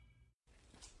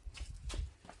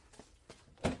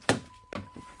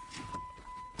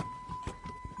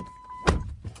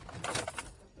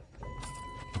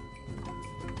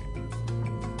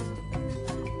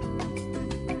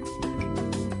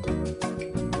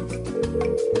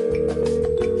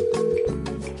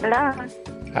Hello?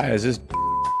 Hi, is this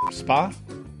spa?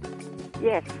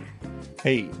 Yes.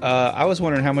 Hey, I was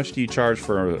wondering how much do you charge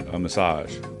for a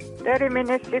massage? 30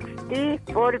 minutes 60,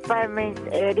 45 minutes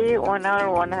 80, 1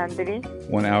 hour 100.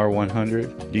 1 hour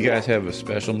 100? Do you guys have a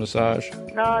special massage?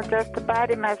 No, just a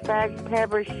body massage,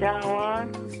 table shower.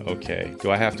 Okay.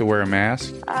 Do I have to wear a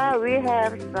mask? We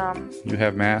have some. You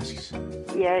have masks?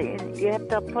 Yeah, you have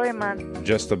the appointment.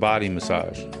 Just the body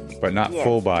massage, but not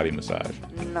full body massage?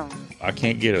 No. I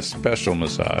can't get a special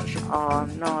massage. Oh,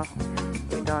 no.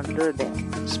 We don't do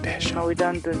that. Special? No, we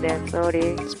don't do that.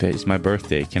 Sorry. It's my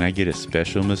birthday. Can I get a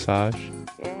special massage?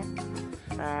 Yeah.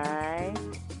 Bye.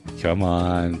 Come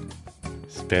on.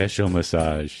 Special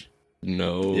massage.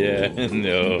 No. Yeah,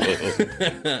 no.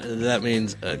 That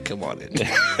means, come on in.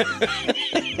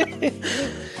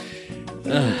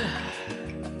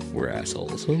 We're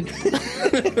assholes.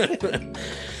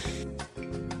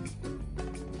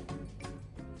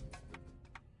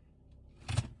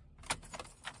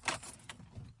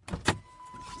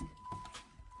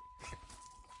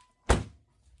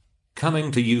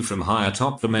 Coming to you from high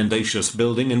atop the mendacious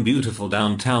building in beautiful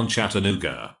downtown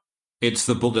Chattanooga. It's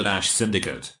the Balderdash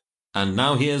Syndicate. And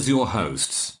now here's your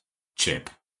hosts, Chip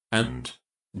and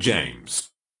James.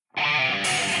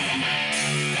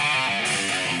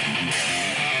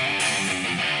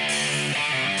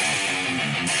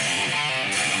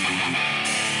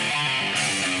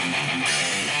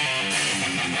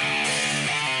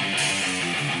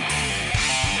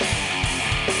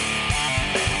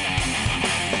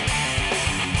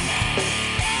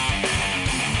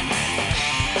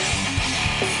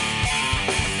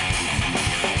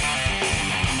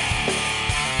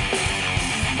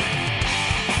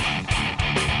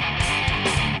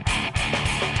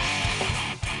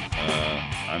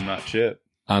 I'm not Chip.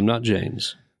 I'm not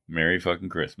James. Merry fucking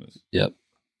Christmas. Yep.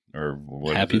 Or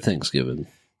what? Happy Thanksgiving.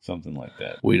 Something like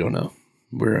that. We don't know.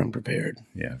 We're unprepared.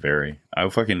 Yeah, very.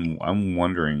 I'm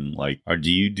wondering, like, do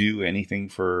you do anything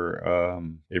for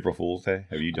April Fool's Day?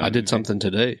 Have you done? I did something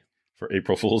today for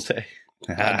April Fool's Day.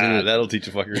 I did. That'll teach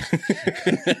you fuckers.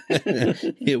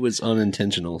 It was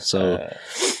unintentional. So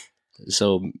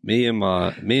me and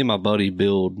my buddy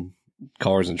build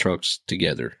cars and trucks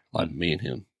together, like me and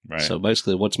him. Right. So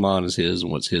basically, what's mine is his,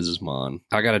 and what's his is mine.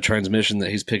 I got a transmission that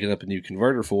he's picking up a new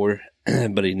converter for,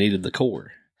 but he needed the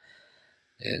core.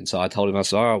 And so I told him, I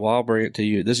said, all right, well, I'll bring it to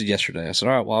you. This is yesterday. I said,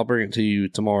 all right, well, I'll bring it to you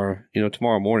tomorrow.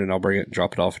 Tomorrow morning, I'll bring it and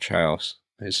drop it off at your house.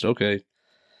 And he said, okay.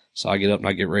 So I get up and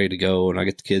I get ready to go, and I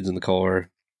get the kids in the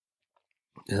car.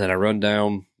 And then I run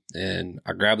down, and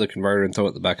I grab the converter and throw it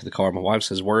in the back of the car. My wife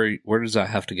says, where does that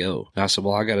have to go? And I said,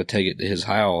 well, I got to take it to his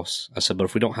house. I said, but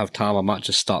if we don't have time, I might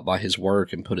just stop by his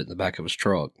work and put it in the back of his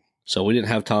truck. So we didn't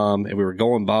have time, and we were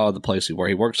going by the place where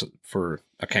he works for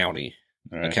a county.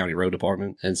 Right. A county road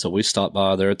department. And so we stopped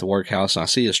by there at the workhouse, and I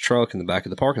see his truck in the back of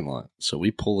the parking lot. So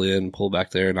we pull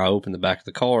back there, and I open the back of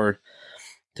the car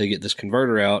to get this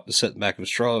converter out to set in the back of his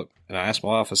truck. And I asked my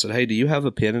wife, I said, hey, do you have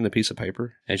a pen and a piece of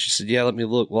paper? And she said, yeah, let me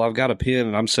look. Well, I've got a pen,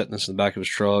 and I'm setting this in the back of his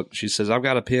truck. She says, I've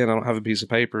got a pen. I don't have a piece of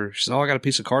paper. She said, oh, I got a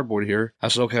piece of cardboard here. I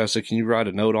said, okay. I said, can you write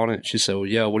a note on it? She said, well,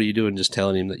 yeah, what are you doing? Just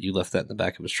telling him that you left that in the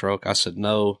back of his truck? I said,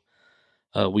 no.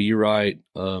 Will you write,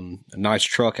 a nice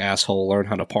truck, asshole, learn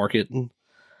how to park it?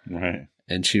 Right.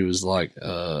 And she was like,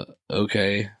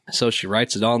 okay. So she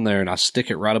writes it on there, and I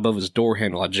stick it right above his door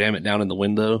handle. I jam it down in the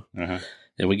window,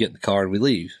 and we get in the car and we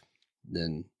leave.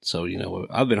 And so,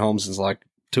 I've been home since like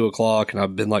 2 o'clock, and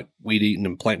I've been like weed eating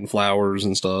and planting flowers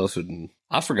and stuff, and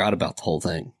I forgot about the whole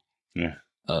thing. Yeah.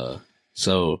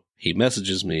 So he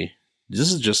messages me.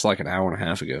 This is just like an hour and a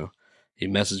half ago. He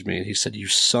messaged me, and he said, you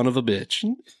son of a bitch.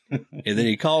 And then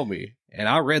he called me. And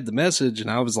I read the message,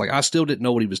 and I was like, I still didn't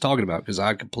know what he was talking about because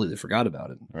I completely forgot about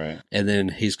it. Right. And then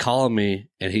he's calling me,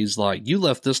 and he's like, you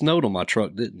left this note on my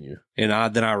truck, didn't you?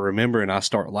 And then I remember, and I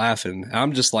start laughing.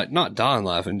 I'm just like, not dying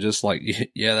laughing, just like,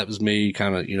 yeah, that was me,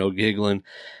 kind of, giggling.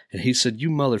 And he said, you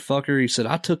motherfucker. He said,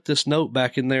 I took this note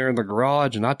back in there in the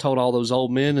garage, and I told all those old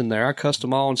men in there, I cussed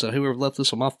them all and said, whoever left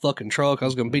this on my fucking truck, I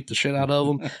was going to beat the shit out of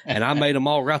them. And I made them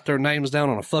all write their names down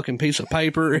on a fucking piece of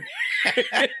paper.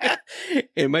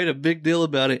 And made a big deal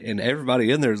about it. And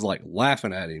everybody in there is like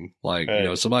laughing at him. Like,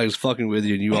 somebody's fucking with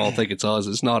you and you all think it's us.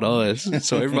 It's not us.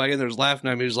 So everybody in there is laughing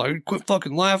at me. He's like, quit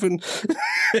fucking laughing.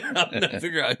 I'm trying to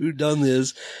figure out who done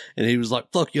this. And he was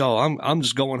like, fuck y'all. I'm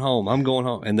just going home. I'm going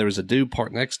home. And there was a dude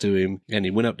parked next to him, and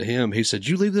he went up to him. He said,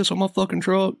 you leave this on my fucking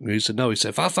truck? And he said, no. He said,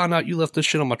 if I find out you left this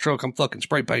shit on my truck, I'm fucking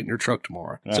spray painting your truck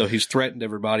tomorrow. So he's threatened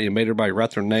everybody and made everybody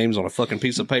write their names on a fucking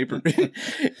piece of paper.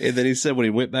 And then he said when he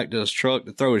went back to his truck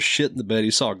to throw his shit in the bed, he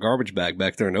saw a garbage garbage bag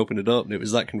back there and opened it up, and it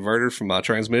was that converter from my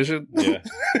transmission. Yeah.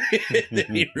 And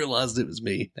then he realized it was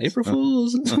me. April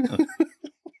Fools.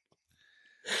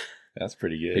 That's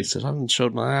pretty good. He said, I done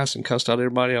showed my ass and cussed out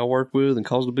everybody I work with and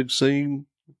caused a big scene.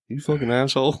 You fucking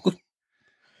asshole. I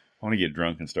want to get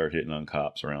drunk and start hitting on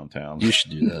cops around town. You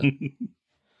should do that.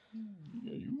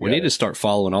 We need to start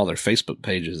following all their Facebook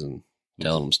pages and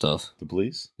telling them stuff. The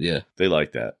police? Yeah. They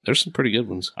like that. There's some pretty good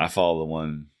ones. I follow the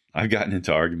one. I've gotten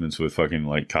into arguments with fucking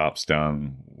like cops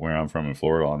down where I'm from in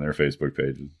Florida on their Facebook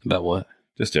pages. About what?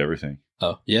 Just everything.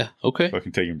 Oh, yeah. Okay.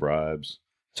 Fucking taking bribes.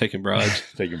 Taking bribes.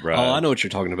 Taking bribes. Oh, I know what you're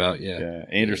talking about. Yeah. Yeah.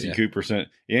 Anderson Cooper's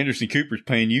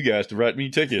paying you guys to write me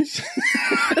tickets.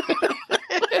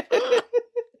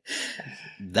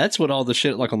 That's what all the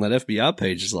shit like on that FBI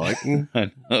page is like.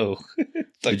 I know.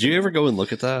 Like, did you ever go and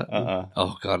look at that? Uh-uh.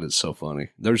 Oh, God, it's so funny.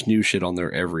 There's new shit on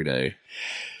there every day.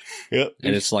 Yep.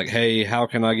 And it's like, hey, how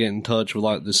can I get in touch with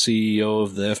like the CEO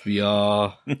of the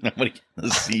FBI? The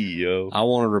CEO. I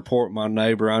want to report my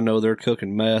neighbor. I know they're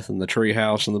cooking meth in the tree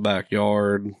house in the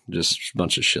backyard. Just a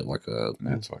bunch of shit like that.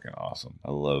 That's fucking awesome.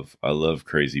 I love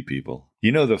crazy people.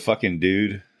 You know the fucking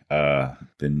dude, you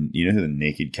know who the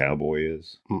Naked Cowboy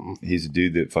is? Mm-mm. He's a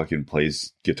dude that fucking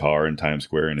plays guitar in Times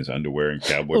Square in his underwear and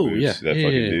cowboy boots. Yeah. That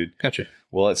fucking dude. Gotcha.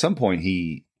 Well, at some point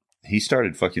he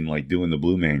started fucking like doing the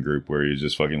Blue Man Group where he was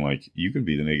just fucking like, you can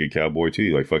be the Naked Cowboy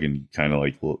too. Like fucking kind of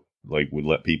like would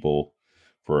let people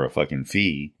for a fucking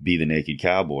fee be the Naked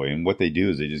Cowboy. And what they do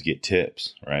is they just get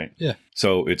tips, right? Yeah.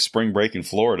 So it's spring break in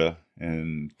Florida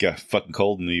and got fucking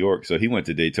cold in New York. So he went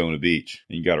to Daytona Beach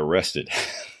and got arrested.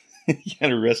 He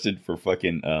got arrested for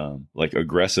fucking like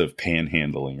aggressive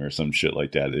panhandling or some shit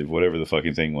like that. Whatever the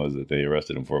fucking thing was that they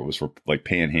arrested him for, it was for like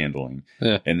panhandling.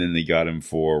 Yeah. And then they got him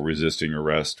for resisting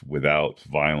arrest without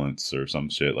violence or some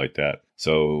shit like that.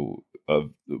 So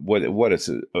what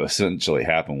essentially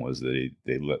happened was that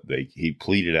he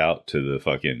pleaded out to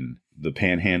the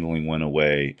panhandling went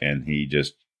away, and he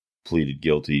just pleaded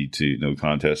guilty to no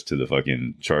contest to the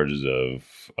fucking charges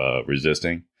of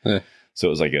resisting. Yeah. So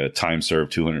it was like a time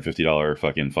served $250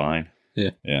 fucking fine. Yeah.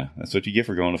 Yeah. That's what you get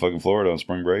for going to fucking Florida on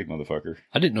spring break, motherfucker.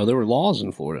 I didn't know there were laws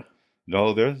in Florida.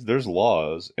 No, there's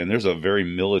laws, and there's a very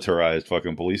militarized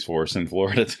fucking police force in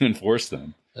Florida to enforce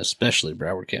them. Especially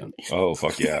Broward County. Oh,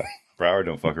 fuck yeah. Broward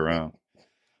don't fuck around.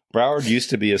 Broward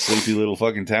used to be a sleepy little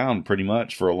fucking town pretty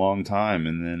much for a long time.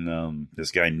 And then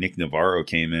this guy, Sheriff Nick Navarro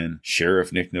came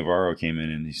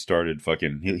in, and he started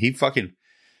fucking,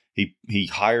 he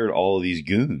hired all of these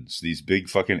goons, these big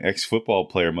fucking ex-football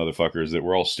player motherfuckers that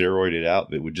were all steroided out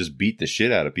that would just beat the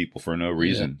shit out of people for no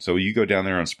reason. Yeah. So you go down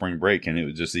there on spring break and it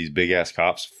was just these big ass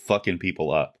cops fucking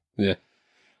people up. Yeah.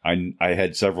 I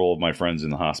had several of my friends in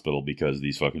the hospital because of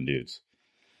these fucking dudes.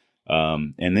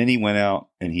 And then he went out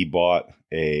and he bought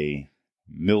he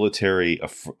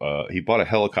bought a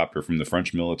helicopter from the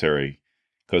French military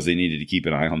because they needed to keep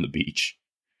an eye on the beach.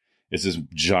 It's this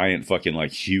giant fucking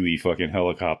like Huey fucking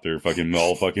helicopter, fucking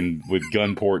all fucking with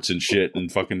gun ports and shit, and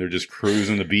fucking they're just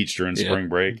cruising the beach during spring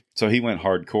break. So he went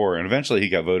hardcore, and eventually he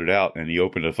got voted out, and he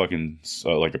opened a fucking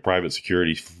like a private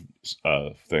security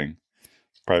thing,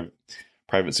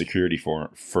 private security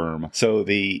firm. So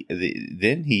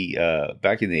then he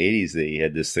back in the 80s they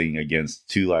had this thing against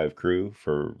 2 Live Crew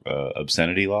for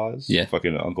obscenity laws. Yeah,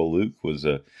 fucking Uncle Luke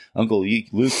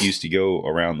Luke used to go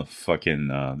around the fucking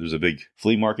there's a big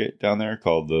flea market down there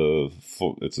called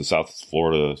it's the South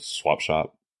Florida Swap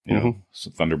Shop, you know,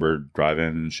 Thunderbird Drive-In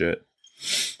and shit.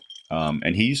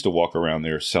 And he used to walk around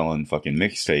there selling fucking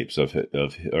mixtapes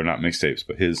or not mixtapes,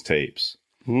 but his tapes.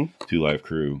 2 Live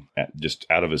Crew just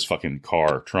out of his fucking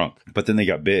car trunk. But then they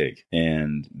got big,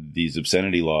 and these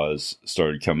obscenity laws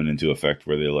started coming into effect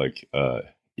where they're like,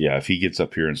 if he gets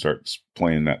up here and starts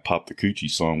playing that Pop the Coochie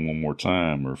song one more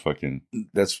time, or fucking,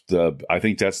 I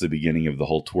think that's the beginning of the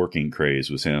whole twerking craze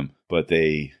was him. But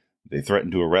they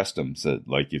threatened to arrest him, said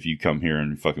like, if you come here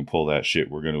and fucking pull that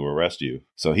shit, we're going to arrest you.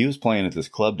 So he was playing at this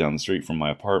club down the street from my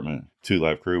apartment, 2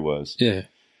 Live Crew was. Yeah.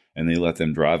 And they let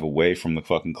them drive away from the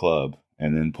fucking club,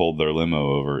 and then pulled their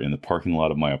limo over in the parking lot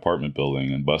of my apartment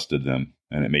building and busted them.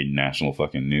 And it made national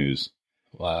fucking news.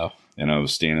 Wow. And I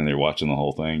was standing there watching the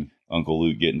whole thing. Uncle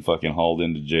Luke getting fucking hauled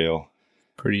into jail.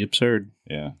 Pretty absurd.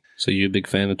 Yeah. So you a big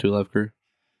fan of 2 Live Crew?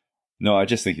 No, I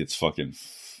just think it's fucking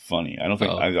funny. I don't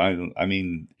think, I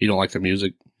mean. You don't like their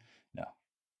music?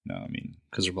 No, I mean.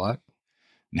 Because they're black?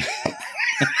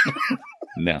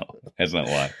 No, that's not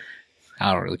why.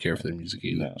 I don't really care for their music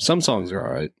either. No. Some songs are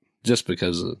all right. Just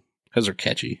because they're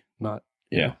catchy, not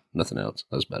nothing else.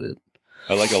 That's about it.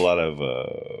 I like a lot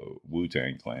of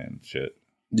Wu-Tang Clan shit.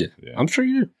 Yeah. I'm sure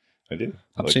you do. I do.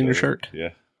 I've seen your shirt.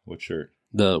 Yeah. What shirt?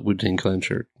 The Wu-Tang Clan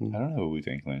shirt. I don't know a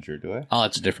Wu-Tang Clan shirt, do I? Oh,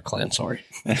 it's a different clan. Sorry.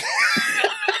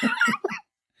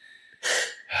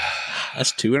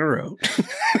 That's 2 in a row.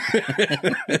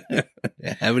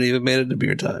 Haven't even made it to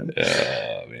beer time.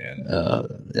 Oh man.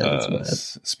 That's bad.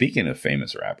 Speaking of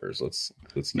famous rappers, let's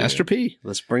Master P.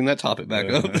 Let's bring that topic back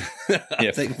up.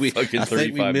 I think we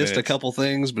missed a couple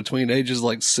things between ages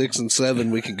like 6 and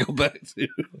 7. We can go back to.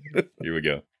 Here we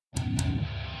go.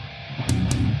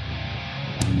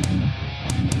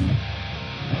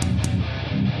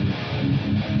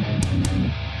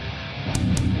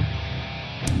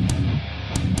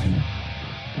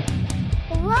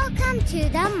 Welcome to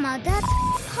the Mother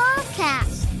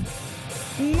Podcast.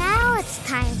 Now it's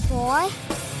time for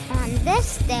On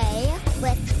This Day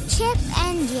with Chip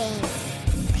and James.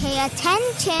 Pay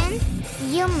attention,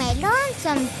 you may learn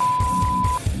some.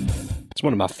 It's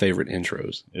one of my favorite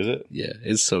intros. Is it? Yeah,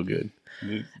 it's so good.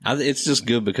 It's just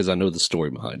good because I know the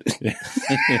story behind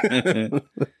it.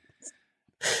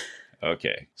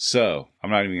 Okay, so I'm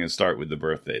not even going to start with the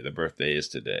birthday. The birthday is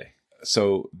today.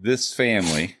 So this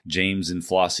family, James and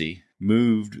Flossie,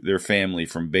 moved their family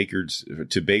from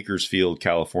Bakersfield,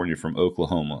 California from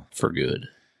Oklahoma. For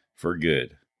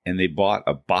good. And they bought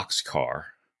a boxcar.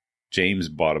 James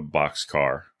bought a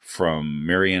boxcar from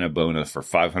Mariana Bona for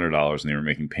 $500, and they were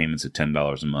making payments of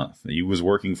 $10 a month. He was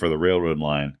working for the railroad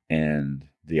line, and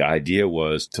the idea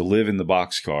was to live in the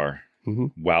boxcar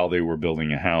while they were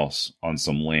building a house on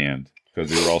some land,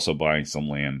 because they were also buying some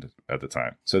land at the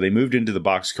time. So they moved into the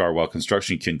boxcar while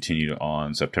construction continued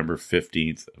on September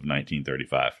 15th of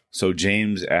 1935. So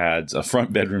James adds a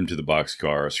front bedroom to the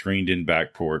boxcar, a screened-in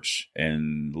back porch,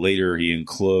 and later he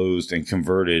enclosed and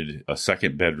converted a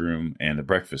second bedroom and a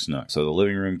breakfast nook. So the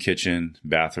living room, kitchen,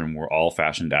 bathroom were all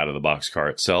fashioned out of the boxcar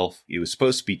itself. It was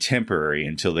supposed to be temporary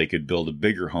until they could build a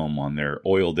bigger home on their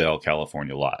Oildale,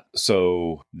 California lot.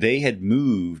 So they had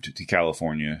moved to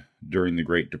California during the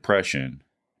Great Depression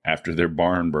after their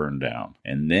barn burned down.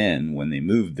 And then when they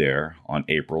moved there on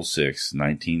April 6,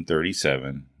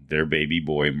 1937, their baby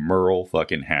boy, Merle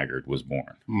fucking Haggard, was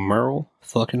born. Merle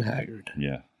fucking Haggard.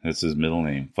 Yeah, that's his middle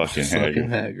name. Fucking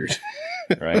Haggard.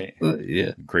 Right?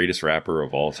 Yeah. Greatest rapper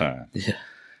of all time. Yeah.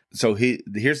 So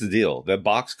here's the deal. That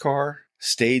boxcar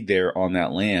stayed there on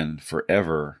that land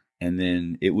forever, and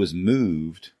then it was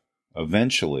moved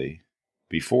eventually.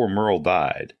 Before Merle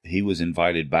died, he was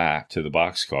invited back to the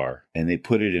boxcar, and they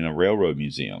put it in a railroad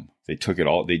museum. They took it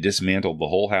all, they dismantled the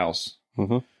whole house,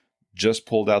 just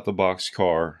pulled out the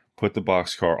boxcar, put the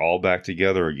boxcar all back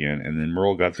together again, and then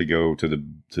Merle got to go to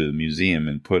the museum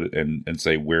and put it and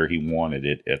say where he wanted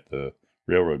it at the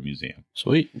railroad museum.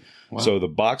 Sweet. Wow. So the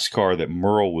boxcar that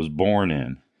Merle was born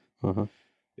in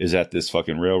is at this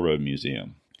fucking railroad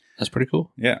museum. That's pretty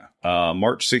cool. Yeah.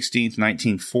 March 16th,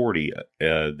 1940,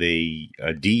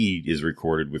 a deed is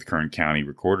recorded with Kern County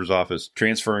Recorder's Office,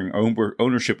 transferring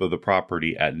ownership of the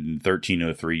property at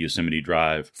 1303 Yosemite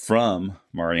Drive from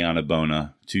Mariana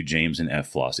Bona to James and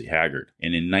F. Flossie Haggard.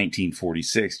 And in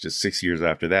 1946, just 6 years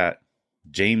after that,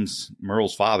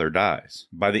 Merle's father dies.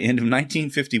 By the end of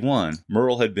 1951,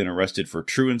 Merle had been arrested for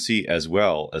truancy as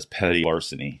well as petty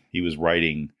larceny. He was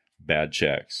writing bad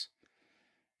checks.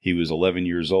 He was 11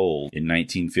 years old. In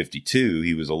 1952,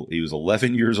 he was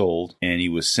 11 years old, and he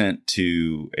was sent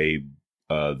to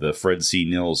the Fred C.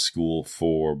 Nils School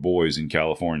for Boys in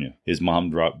California. His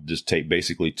mom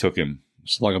basically took him.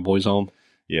 It's like a boys' home.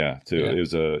 Yeah. It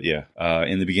was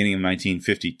in the beginning of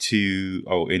 1952.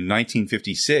 In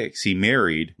 1956, he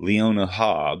married Leona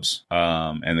Hobbs,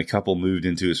 and the couple moved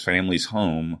into his family's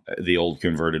home, the old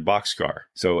converted boxcar.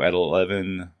 So at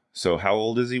 11, so how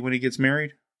old is he when he gets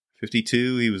married?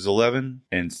 52, he was 11,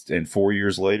 and 4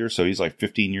 years later, so he's like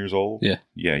 15 years old. Yeah.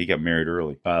 Yeah, he got married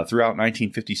early. Throughout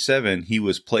 1957, he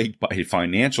was plagued by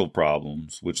financial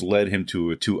problems, which led him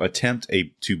to attempt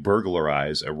to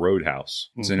burglarize a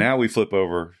roadhouse. So now we flip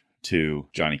over to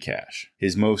Johnny Cash.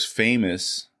 His most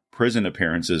famous prison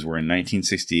appearances were in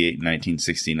 1968 and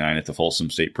 1969 at the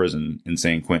Folsom State Prison in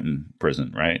San Quentin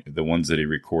Prison, right? The ones that he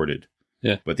recorded.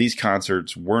 Yeah. But these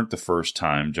concerts weren't the first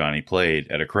time Johnny played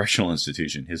at a correctional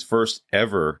institution. His first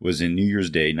ever was in New Year's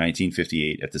Day,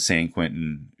 1958, at the San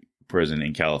Quentin Prison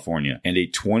in California. And a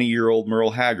 20-year-old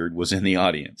Merle Haggard was in the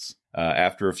audience.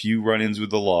 After a few run-ins with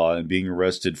the law and being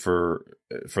arrested for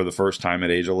the first time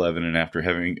at age 11, and after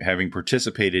having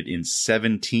participated in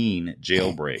 17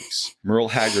 jailbreaks, Merle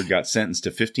Haggard got sentenced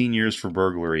to 15 years for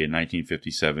burglary in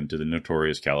 1957 to the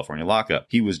notorious California lockup.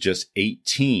 He was just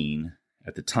 18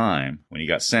 at the time when he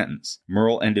got sentenced.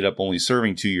 Merle ended up only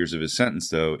serving 2 years of his sentence,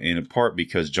 though, in part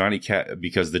because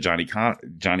the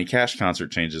Johnny Cash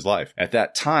concert changed his life. At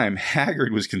that time,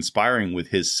 Haggard was conspiring with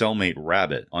his cellmate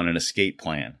Rabbit on an escape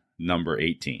plan, number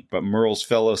 18. But Merle's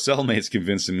fellow cellmates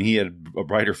convinced him he had a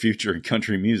brighter future in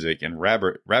country music, and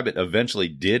Rabbit eventually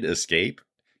did escape,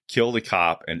 killed a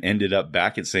cop, and ended up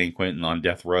back at San Quentin on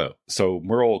death row. So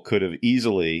Merle could have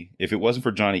easily, if it wasn't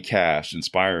for Johnny Cash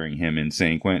inspiring him in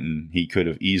San Quentin, he could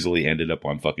have easily ended up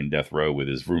on fucking death row with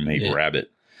his roommate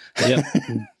Rabbit. Yep.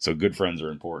 So good friends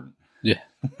are important. Yeah.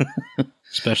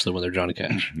 Especially when they're Johnny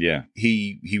Cash. Yeah.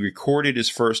 He recorded his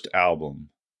first album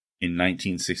in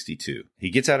 1962. He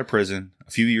gets out of prison.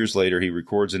 A few years later, he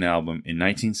records an album. In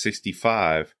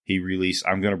 1965, he released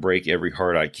I'm Gonna Break Every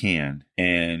Heart I Can.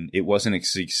 And it wasn't a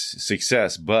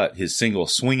success, but his single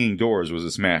Swinging Doors was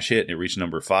a smash hit. And it reached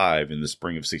number 5 in the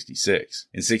spring of 66.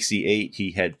 In 68,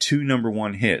 he had 2 number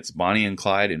 1 hits, Bonnie and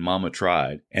Clyde and Mama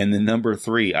Tried. And the number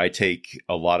 3, I Take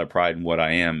a Lot of Pride in What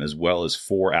I Am, as well as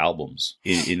 4 albums.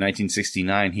 In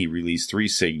 1969, he released 3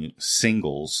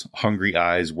 singles, Hungry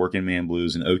Eyes, Working Man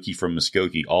Blues, and Okie from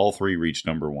Muskogee. All 3 reached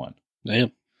number 1.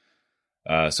 Damn.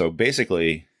 So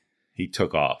basically, he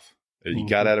took off. He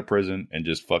got out of prison and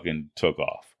just fucking took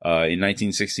off. In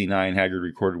 1969, Haggard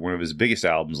recorded one of his biggest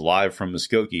albums, Live from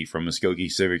Muskogee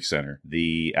Civic Center.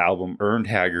 The album earned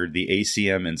Haggard the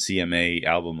ACM and CMA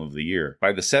Album of the Year.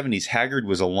 By the 70s, Haggard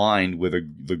was aligned with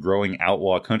the growing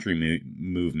outlaw country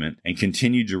movement and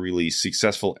continued to release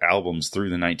successful albums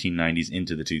through the 1990s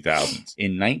into the 2000s.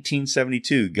 In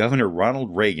 1972, Governor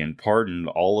Ronald Reagan pardoned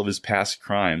all of his past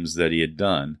crimes that he had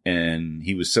done, and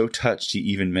he was so touched he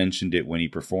even mentioned it when he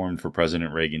performed for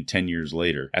President Reagan 10 years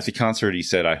later. At the concert, he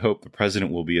said, I hope the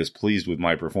president will be as pleased with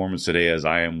my performance today as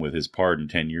I am with his pardon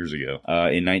 10 years ago.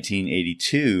 In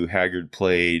 1982, Haggard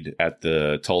played at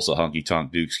the Tulsa Honky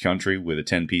Tonk Dukes Country with a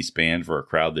 10-piece band for a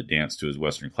crowd that danced to his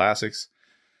Western classics.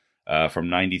 From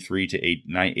 93 to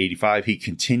 85, he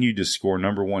continued to score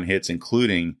number 1 hits,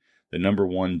 including the number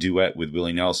 1 duet with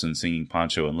Willie Nelson singing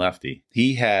Pancho and Lefty.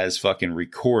 He has fucking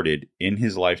recorded in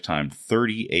his lifetime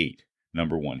 38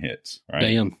 number 1 hits. Right?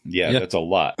 Damn. Yeah, that's a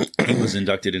lot. He was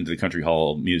inducted into the Country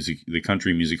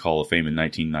Music Hall of Fame in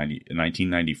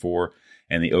 1994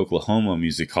 and the Oklahoma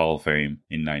Music Hall of Fame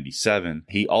in 97.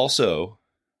 He also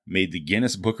made the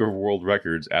Guinness Book of World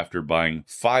Records after buying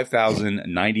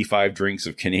 5,095 drinks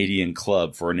of Canadian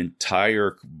Club for an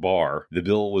entire bar. The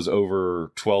bill was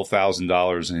over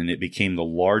 $12,000 and it became the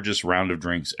largest round of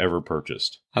drinks ever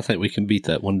purchased. I think we can beat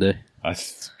that one day.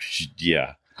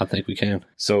 Yeah. I think we can.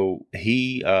 So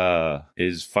he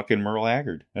is fucking Merle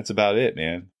Haggard. That's about it,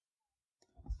 man.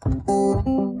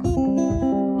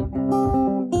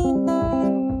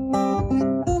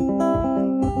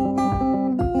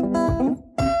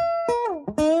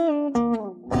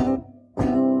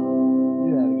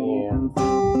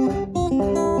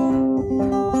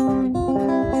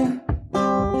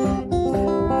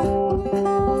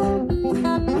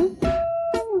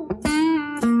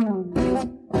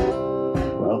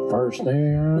 First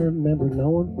thing I remember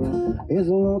knowing is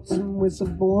a lonesome whistle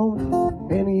blowing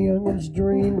and a youngin's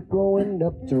dream of growing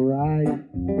up to ride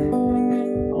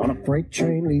on a freight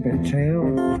train leaving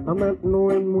town. I'm not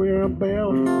knowing where I'm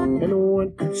bound, and no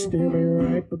one could steer me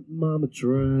right, but Mama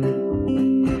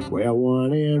tried. Well,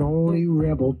 one and only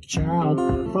rebel child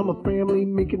from a family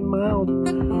meek and mild,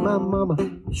 my mama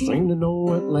seemed to know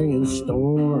what lay in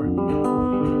store.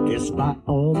 Despite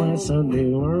all my Sunday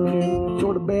learning,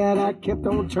 toward the bed I kept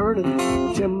on turning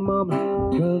till Mama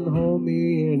couldn't hold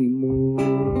me anymore.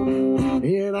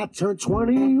 And I turned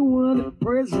 21 in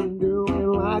prison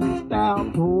doing lifestyle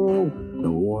parole.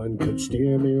 No one could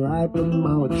steer me right, but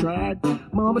Mama tried.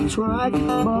 Mama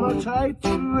tried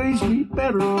to raise me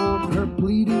better. Her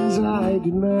pleadings I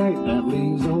denied. That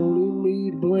leaves only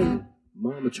me to blame.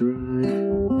 Mama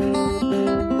tried.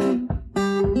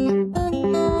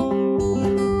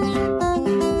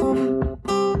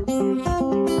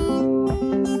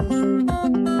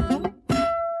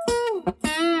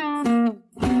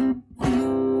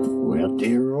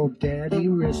 Daddy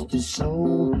rest his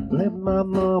soul, let my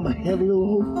mama heavy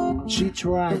load. She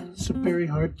tried so very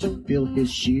hard to fill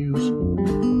his shoes,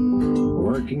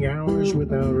 working hours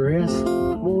without rest,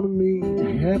 wanted me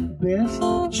to have the best.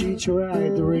 She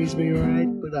tried to raise me right,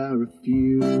 but I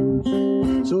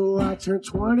refused. So I turned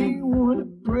 21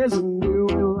 in prison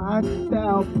doing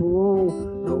lifestyle parole.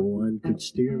 No one could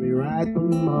steer me right, but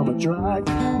Mama tried.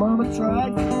 Mama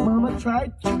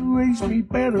tried to raise me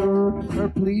better. Her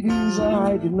pleadings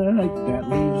I denied. That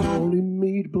leaves only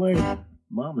me to blame.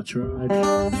 Mama tried.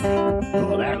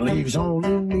 Well, that leaves only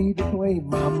me to blame.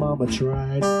 My mama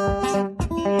tried.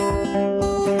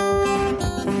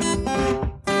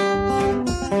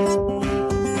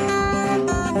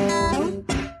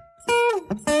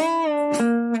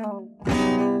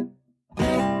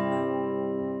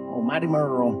 Daddy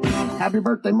Merle. Happy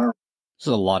birthday, Merle. This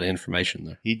is a lot of information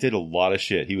there. He did a lot of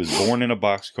shit. He was born in a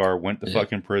boxcar, went to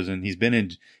fucking prison.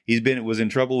 Was in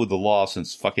trouble with the law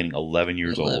since fucking 11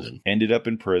 years old. Ended up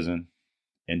in prison,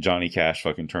 and Johnny Cash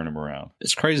fucking turned him around.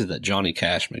 It's crazy that Johnny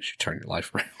Cash makes you turn your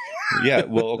life around. Yeah,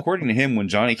 well, according to him, when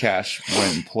Johnny Cash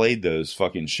went and played those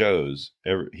fucking shows,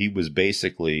 he was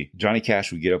basically, Johnny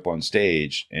Cash would get up on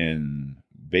stage and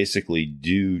basically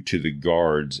do to the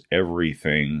guards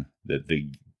everything that the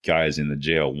guys in the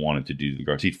jail wanted to do to the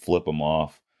guards. He'd flip them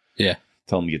off. Yeah.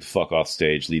 Tell them to get the fuck off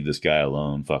stage, leave this guy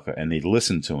alone, and they'd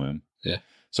listen to him. Yeah.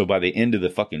 So by the end of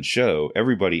the fucking show,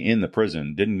 everybody in the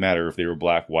prison, didn't matter if they were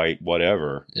black, white,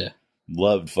 whatever,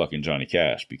 loved fucking Johnny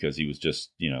Cash because he was just,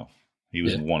 he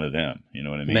was one of them. You know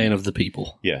what I mean? Man of the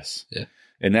people. Yes. Yeah.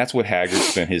 And that's what Haggard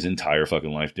spent his entire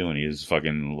fucking life doing. He is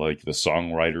fucking like the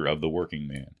songwriter of the working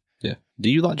man. Yeah. Do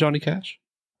you like Johnny Cash?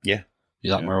 Yeah.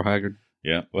 You like Merle Haggard?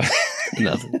 Yeah.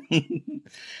 Nothing.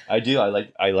 I do.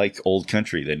 I like old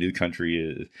country. The new country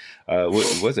is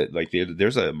what was it? Like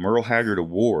there's a Merle Haggard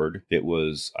award that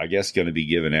was, I guess, going to be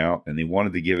given out, and they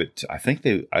wanted to give it to,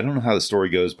 I don't know how the story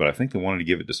goes, but I think they wanted to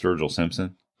give it to Sturgill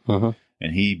Simpson. Uh-huh.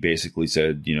 And he basically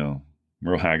said,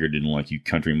 Merle Haggard didn't like you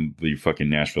country, you fucking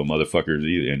Nashville motherfuckers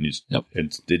either,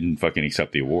 and didn't fucking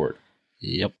accept the award.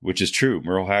 Yep. Which is true.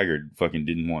 Merle Haggard fucking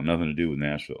didn't want nothing to do with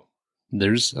Nashville.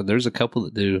 There's a couple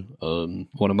that do.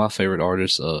 One of my favorite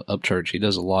artists, Upchurch, he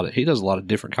does a lot of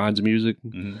different kinds of music.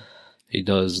 Mm-hmm.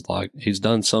 He's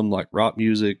done some like rock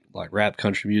music, like rap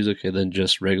country music, and then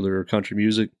just regular country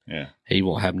music. Yeah. He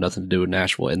won't have nothing to do with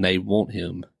Nashville, and they want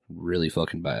him really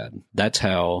fucking bad. That's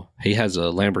how he has a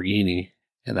Lamborghini,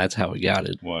 and that's how he got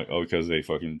it. Why? Oh, because they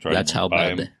fucking tried to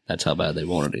buy him? That's how bad they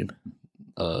wanted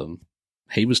him.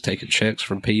 He was taking checks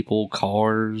from people,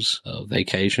 cars,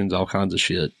 vacations, all kinds of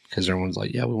shit. Because everyone's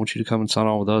like, yeah, we want you to come and sign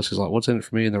on with us. He's like, what's in it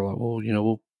for me? And they're like, well,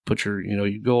 we'll put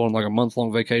you go on like a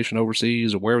month-long vacation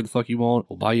overseas or wherever the fuck you want.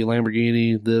 We'll buy you a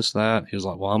Lamborghini, this, that. He was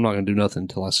like, well, I'm not going to do nothing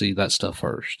until I see that stuff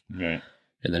first. Right.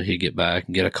 And then he'd get back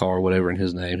and get a car or whatever in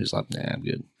his name. He's like, nah, I'm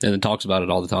good. And then talks about it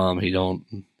all the time. He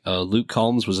don't... Luke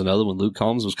Combs was another one. Luke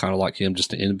Combs was kind of like him,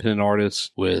 just an independent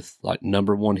artist with like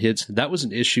 #1 hits. That was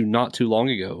an issue not too long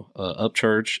ago.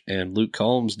 Upchurch and Luke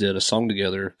Combs did a song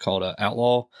together called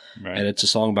Outlaw. Right. And it's a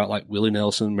song about like Willie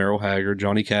Nelson, Merle Haggard,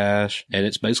 Johnny Cash. And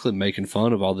it's basically making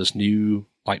fun of all this new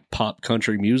like pop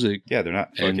country music. Yeah, they're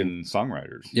not fucking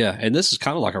songwriters. Yeah, and this is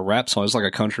kind of like a rap song. It's like a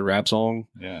country rap song.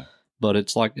 Yeah. But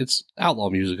it's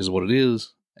outlaw music is what it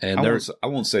is. And I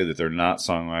won't say that they're not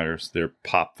songwriters. They're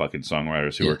pop fucking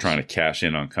songwriters who are trying to cash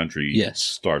in on country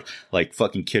stars. Like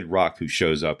fucking Kid Rock, who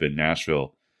shows up in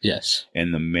Nashville. Yes.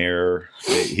 And the mayor,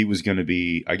 he was going to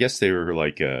be, I guess they were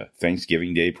like a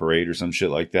Thanksgiving Day parade or some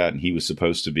shit like that. And he was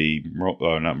supposed to be,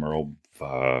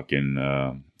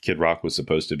 Kid Rock was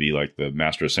supposed to be like the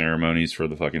master of ceremonies for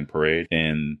the fucking parade.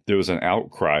 And there was an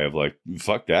outcry of like,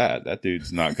 fuck that. That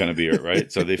dude's not going to be it,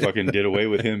 right? So they fucking did away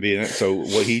with him being it. So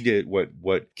what he did,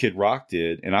 what Kid Rock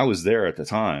did, and I was there at the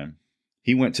time,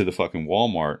 he went to the fucking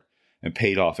Walmart and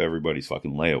paid off everybody's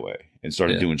fucking layaway and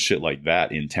started doing shit like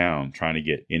that in town, trying to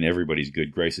get in everybody's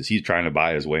good graces. He's trying to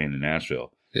buy his way into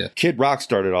Nashville. Yeah. Kid Rock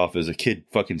started off as a kid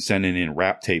fucking sending in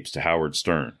rap tapes to Howard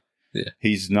Stern. Yeah.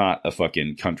 He's not a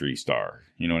fucking country star.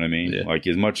 You know what I mean? Yeah. Like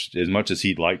as much as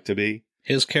he'd like to be.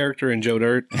 His character in Joe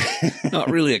Dirt, not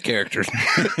really a character.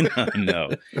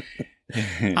 No.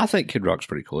 I think Kid Rock's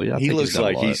pretty cool. Yeah, he looks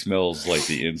like he smells like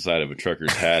the inside of a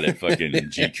trucker's hat at fucking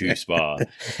GQ Spa.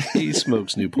 He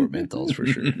smokes Newport menthols for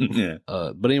sure. Yeah.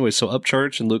 But anyway, so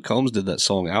Upchurch and Luke Combs did that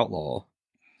song Outlaw.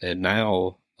 And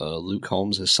now Luke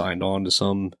Combs has signed on to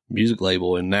some music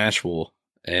label in Nashville.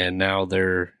 And now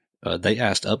they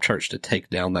asked Upchurch to take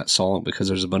down that song because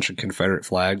there's a bunch of Confederate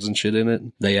flags and shit in it.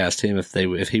 They asked him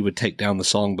if he would take down the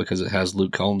song because it has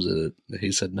Luke Combs in it.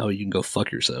 He said, no, you can go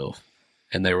fuck yourself.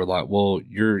 And they were like, well,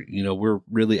 we're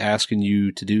really asking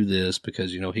you to do this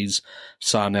because, he's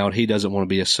signed out. He doesn't want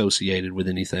to be associated with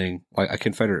anything like a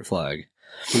Confederate flag.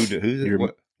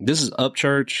 What? This is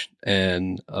Upchurch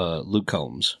and Luke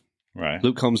Combs. Right.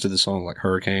 Luke Combs did the song like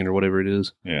Hurricane or whatever it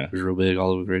is. Yeah. It was real big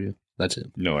all over the radio. That's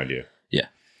him. No idea. Yeah.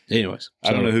 Anyways.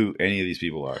 I don't know who any of these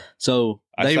people are. So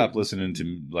I stopped listening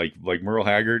to like Merle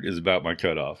Haggard is about my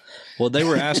cutoff. Well, they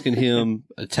were asking him,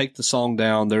 take the song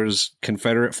down. There's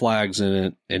Confederate flags in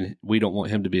it, and we don't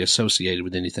want him to be associated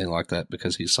with anything like that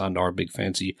because he's signed to our big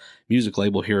fancy music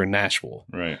label here in Nashville.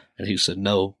 Right. And he said,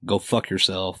 no, go fuck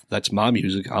yourself. That's my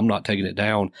music. I'm not taking it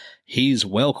down. He's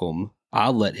welcome.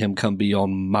 I'll let him come be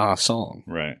on my song.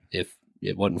 Right. If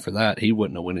it wasn't for that, he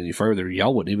wouldn't have went any further.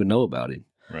 Y'all wouldn't even know about him.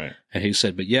 Right. And he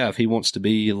said, but yeah, if he wants to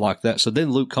be like that. So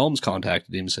then Luke Combs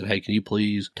contacted him and said, hey, can you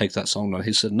please take that song down?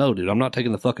 He said, no, dude, I'm not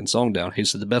taking the fucking song down. He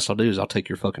said, the best I'll do is I'll take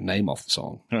your fucking name off the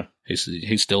song. Huh. He said,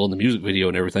 he's still in the music video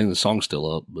and everything. The song's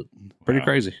still up, but pretty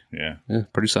crazy. Yeah. Yeah,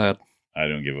 pretty sad. I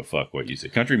don't give a fuck what you say.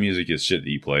 Country music is shit that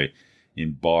you play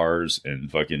in bars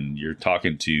and fucking, you're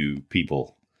talking to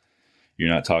people. You're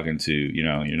not talking to,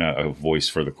 you're not a voice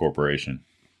for the corporation.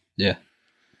 Yeah.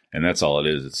 And that's all it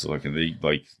is. It's like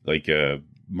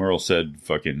Merle said,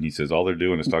 fucking, he says, all they're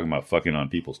doing is talking about fucking on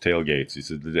people's tailgates. He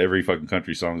said that every fucking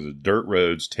country song is dirt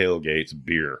roads, tailgates,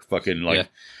 beer. Fucking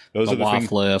those the are the wife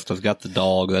things. left. I've got the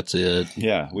dog. That's it.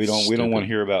 Yeah, we don't want to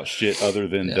hear about shit other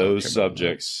than those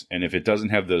subjects. And if it doesn't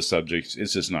have those subjects,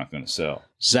 it's just not going to sell.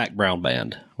 Zach Brown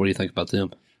Band. What do you think about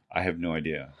them? I have no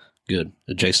idea. Good.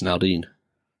 Jason Aldean.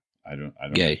 I don't.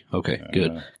 Gay. Okay.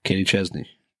 Good. Kenny Chesney.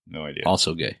 No idea.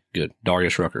 Also gay. Good.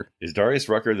 Darius Rucker. Is Darius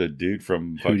Rucker the dude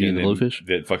from Hootie fucking and the Blowfish?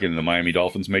 that fucking the Miami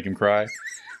Dolphins make him cry?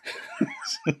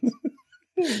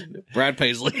 Brad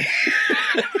Paisley.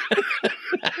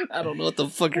 I don't know what the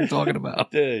fuck you're talking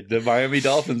about. Dude, the Miami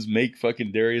Dolphins make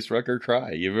fucking Darius Rucker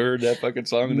cry. You ever heard that fucking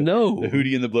song? No. The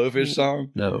Hootie and the Blowfish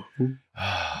song? No.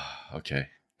 Okay.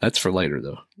 That's for later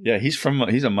though. Yeah, he's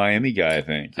a Miami guy, I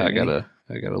think. I gotta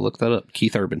look that up.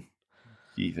 Keith Urban.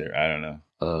 Either. I don't know.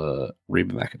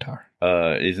 Reba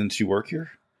McEntire. Isn't she work here?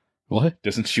 What?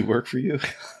 Doesn't she work for you?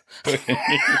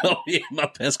 Oh yeah, my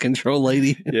pest control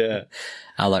lady. Yeah.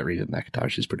 I like Reba McEntire.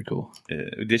 She's pretty cool.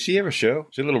 Did she have a show?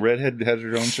 She a little redhead that has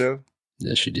her own show?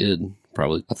 Yeah, she did.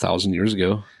 Probably 1,000 years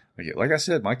ago. Okay, like I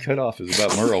said, my cutoff is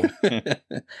about Merle.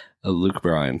 Luke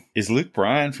Bryan. Is Luke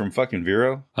Bryan from fucking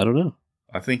Vero? I don't know.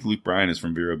 I think Luke Bryan is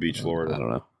from Vero Beach, Florida. I don't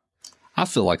know. I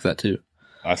feel like that too.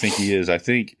 I think he is. I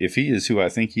think if he is who I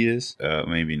think he is,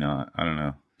 maybe not. I don't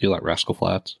know. You like Rascal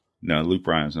Flatts? No, Luke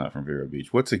Bryan's not from Vero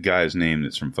Beach. What's a guy's name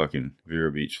that's from fucking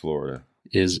Vero Beach, Florida?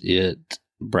 Is it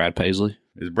Brad Paisley?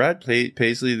 Is Brad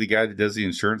Paisley the guy that does the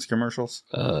insurance commercials?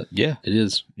 Yeah, it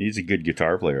is. He's a good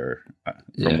guitar player.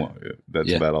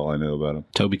 That's about all I know about him.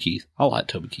 Toby Keith. I like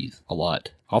Toby Keith a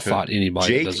lot. I'll fight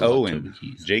anybody that doesn't like Toby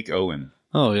Keith. Jake Owen.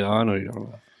 Oh, yeah, I know you're talking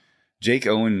about. Jake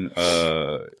Owen,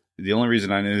 the only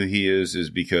reason I know who he is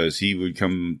because he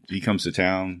comes to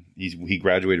town. He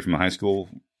graduated from a high school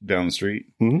down the street.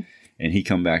 Mm-hmm. And he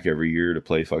come back every year to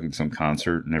play fucking some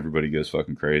concert, and everybody goes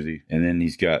fucking crazy. And then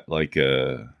he's got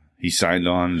he signed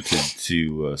on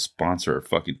to sponsor a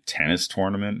fucking tennis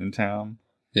tournament in town.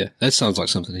 Yeah, that sounds like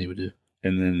something he would do.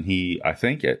 And then I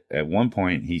think at one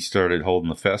point he started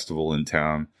holding a festival in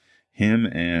town. Him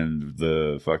and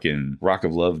the fucking Rock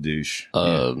of Love douche.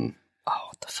 Oh,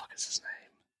 what the fuck is his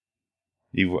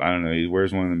name? I don't know. He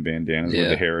wears one of them bandanas with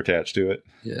the hair attached to it.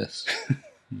 Yes.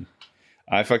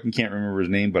 I fucking can't remember his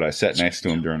name, but I sat next to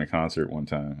him during a concert one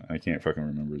time. I can't fucking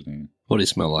remember his name. What did he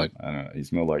smell like? I don't know. He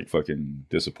smelled like fucking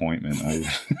disappointment.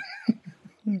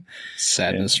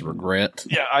 Sadness, regret.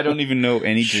 Yeah, I don't even know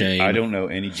any. Shame. I don't know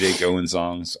any Jake Owen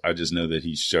songs. I just know that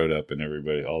he showed up and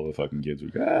all the fucking kids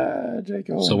would go, Jake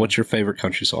Owen. So what's your favorite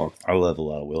country song? I love a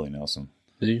lot of Willie Nelson.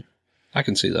 Do you? I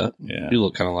can see that. Yeah. You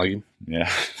look kind of like him.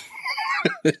 Yeah.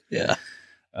 Yeah.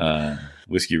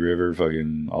 Whiskey River,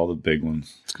 fucking all the big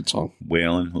ones. It's a good song.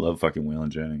 Waylon, love fucking Waylon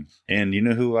Jennings. And you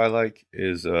know who I like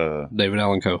is David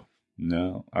Allan Coe.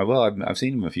 No, I've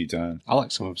seen him a few times. I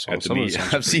like some of his songs.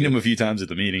 I've seen him a few times at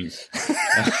the meetings.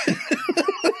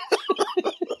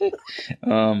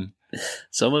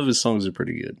 Some of his songs are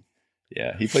pretty good.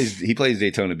 Yeah, he plays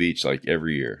Daytona Beach like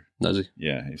every year. Does he?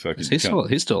 Yeah,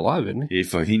 he's still alive, isn't he?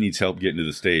 He needs help getting to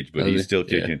the stage, but he's still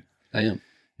kicking. Yeah. Damn.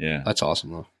 Yeah, that's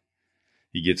awesome though.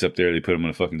 He gets up there, they put him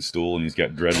on a fucking stool, and he's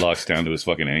got dreadlocks down to his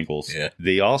fucking ankles. Yeah.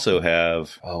 They also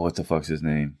have, what the fuck's his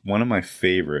name? One of my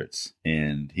favorites,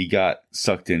 and he got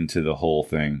sucked into the whole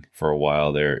thing for a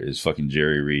while there, is fucking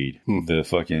Jerry Reed. The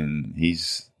fucking,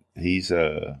 he's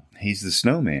the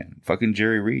snowman. Fucking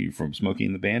Jerry Reed from Smokey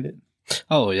and the Bandit.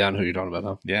 Oh, yeah, I know who you're talking about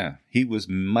now. Yeah. He was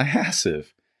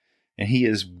massive. And he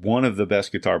is one of the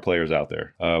best guitar players out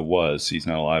there. He's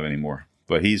not alive anymore.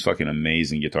 But he's fucking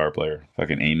amazing guitar player.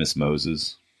 Fucking Amos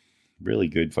Moses. Really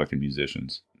good fucking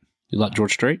musicians. You like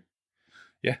George Strait?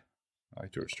 Yeah. I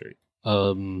like George Strait.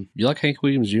 You like Hank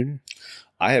Williams Jr.?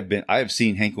 I have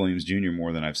seen Hank Williams Jr.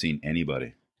 more than I've seen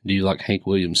anybody. Do you like Hank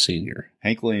Williams Sr.?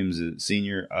 Hank Williams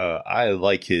Sr., I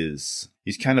like he's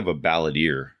kind of a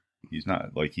balladeer. He's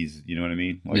not like you know what I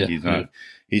mean? Like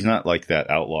he's not like that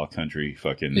outlaw country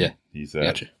fucking. Yeah.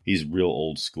 He's real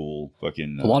old school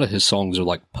fucking. A lot of his songs are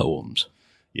like poems.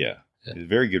 Yeah. He's a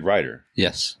very good writer.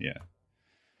 Yes. Yeah.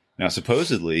 Now,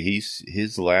 supposedly,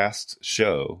 his last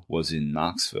show was in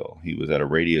Knoxville. He was at a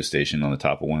radio station on the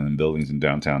top of one of them buildings in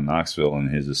downtown Knoxville,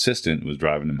 and his assistant was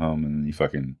driving him home, and he I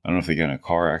don't know if he got in a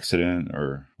car accident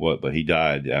or what, but he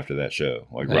died after that show,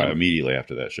 right immediately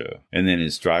after that show. And then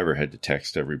his driver had to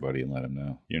text everybody and let him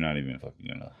know, you're not even fucking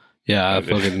gonna. Yeah,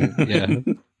 yeah.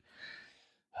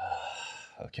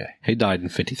 Okay. He died in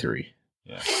 1953.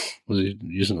 Yeah. Was he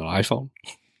using an iPhone?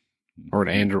 Or an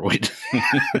Android?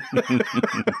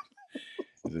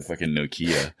 It's a fucking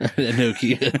Nokia.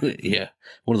 Nokia, yeah.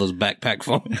 One of those backpack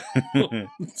phones.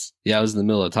 Yeah, I was in the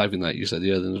middle of typing that. You said,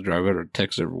 then the driver better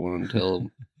text everyone and tell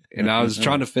them. And I was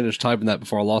trying to finish typing that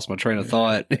before I lost my train of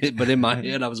thought. But in my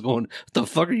head, I was going, what the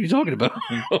fuck are you talking about?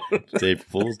 It's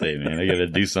April Fool's Day, man. I got to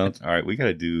do something. All right, we got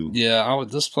to do... Yeah, I would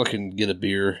just fucking get a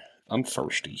beer. I'm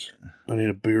thirsty. I need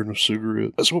a beer and a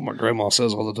cigarette. That's what my grandma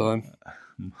says all the time.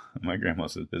 My grandma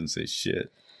doesn't say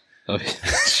shit. Oh,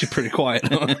 she's pretty quiet,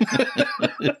 huh?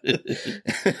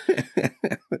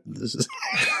 This is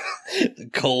the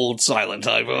cold, silent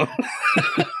type, huh?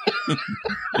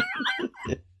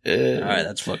 All right,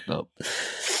 that's fucked up.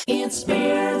 It's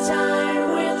beer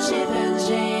time with Chip and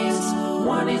James.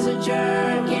 One is a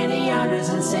jerk and the other's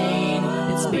insane.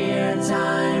 It's beer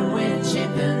time with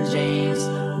Chip and James.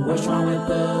 Which one will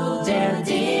pull their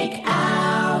dick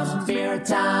out? Beer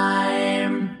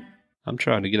time. I'm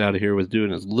trying to get out of here with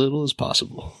doing as little as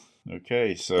possible.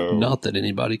 Okay, so... Not that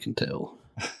anybody can tell.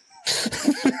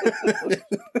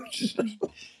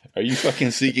 Are you fucking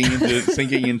sinking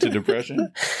into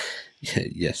depression? Yeah,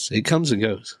 yes, it comes and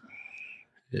goes.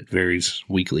 It varies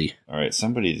weekly. All right,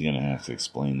 somebody's going to have to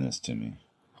explain this to me.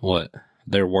 What?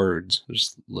 They're words.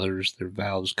 There's letters, they're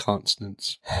vowels,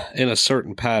 consonants, in a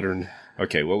certain pattern.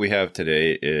 Okay, what we have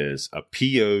today is a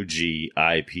POG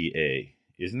IPA.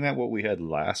 Isn't that what we had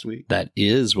last week? That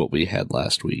is what we had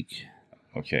last week.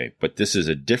 Okay, but this is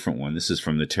a different one. This is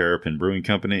from the Terrapin Brewing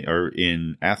Company, or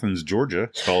in Athens, Georgia.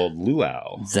 It's called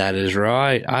Luau. That is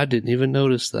right. I didn't even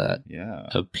notice that. Yeah.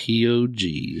 A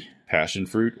POG. Passion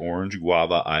Fruit Orange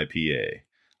Guava IPA.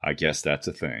 I guess that's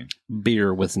a thing.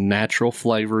 Beer with natural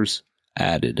flavors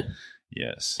added.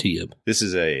 Yes. To you. This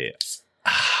is a...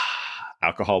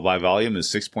 alcohol by volume is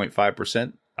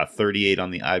 6.5%. A 38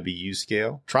 on the IBU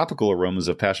scale. Tropical aromas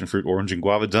of passion fruit, orange, and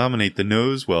guava dominate the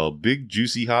nose, while big,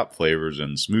 juicy hop flavors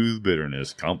and smooth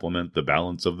bitterness complement the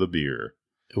balance of the beer.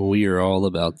 We are all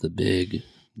about the big,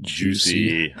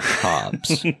 juicy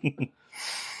hops.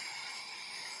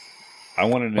 I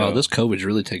want to know. Wow, this COVID's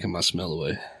really taking my smell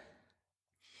away.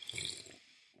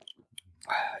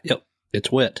 Yep,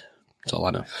 it's wet. That's all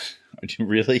I know.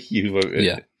 Really?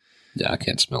 Yeah. Yeah, I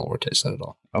can't smell or taste that at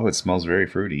all. Oh, it smells very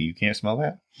fruity. You can't smell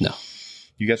that? No.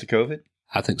 You got the COVID?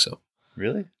 I think so.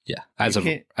 Really? Yeah. As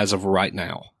of right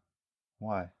now.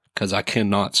 Why? Because I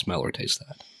cannot smell or taste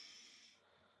that.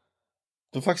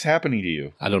 The fuck's happening to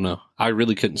you? I don't know. I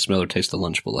really couldn't smell or taste the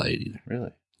Lunchable I ate either.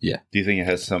 Really? Yeah. Do you think it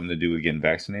has something to do with getting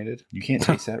vaccinated? You can't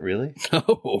taste that, really?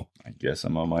 No. I guess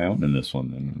I'm on my own in this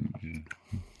one. Then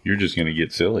you're just going to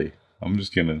get silly. I'm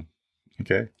just going to...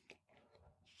 Okay.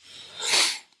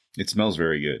 It smells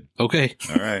very good. Okay.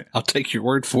 All right. I'll take your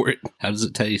word for it. How does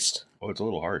it taste? Oh, it's a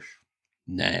little harsh.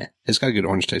 Nah. It's got a good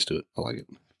orange taste to it. I like it.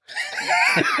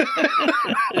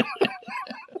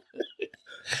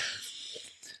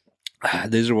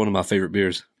 These are one of my favorite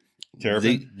beers.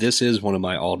 Terrapin? This is one of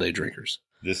my all-day drinkers.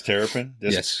 This Terrapin?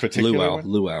 This yes. particular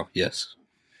Luau, yes.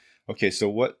 Okay, so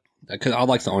what... Because I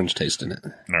like the orange taste in it.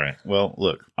 All right. Well,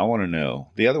 look, I want to know.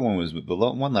 The other one was... The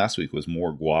one last week was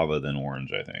more guava than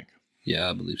orange, I think.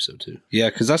 Yeah, I believe so, too. Yeah,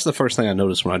 because that's the first thing I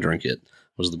noticed when I drank it,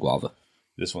 was the guava.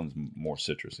 This one's more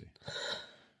citrusy.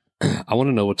 I want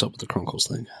to know what's up with the Crunkles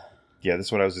thing. Yeah,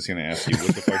 that's what I was just going to ask you.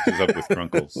 What the fuck is up with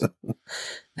Crunkles?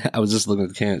 I was just looking at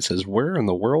the can. It says, where in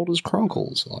the world is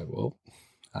Crunkles? I'm like, well,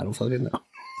 I don't fucking know.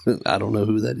 I don't know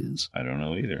who that is. I don't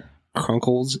know either.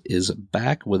 Crunkles is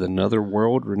back with another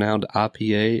world-renowned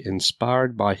IPA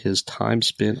inspired by his time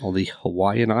spent on the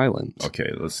Hawaiian Islands. Okay,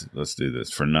 let's do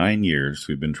this. For 9 years,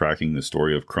 we've been tracking the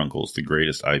story of Crunkles, the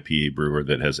greatest IPA brewer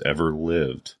that has ever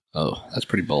lived. Oh, that's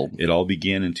pretty bold. It all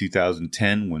began in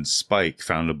 2010 when Spike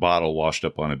found a bottle washed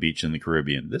up on a beach in the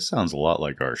Caribbean. This sounds a lot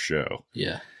like our show.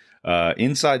 Yeah.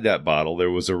 Inside that bottle, there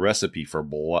was a recipe for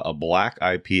a black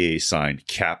IPA signed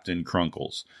Captain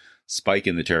Crunkles. Spike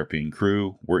and the Terrapin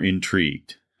crew were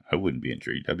intrigued. I wouldn't be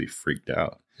intrigued. I'd be freaked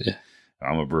out. Yeah.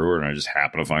 I'm a brewer and I just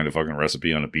happen to find a fucking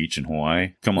recipe on a beach in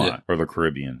Hawaii. Come on. Yeah. Or the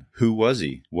Caribbean. Who was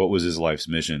he? What was his life's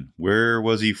mission? Where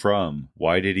was he from?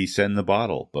 Why did he send the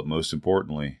bottle? But most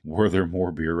importantly, were there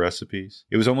more beer recipes?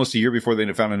 It was almost a year before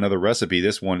they found another recipe,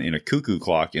 this one in a cuckoo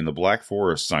clock in the Black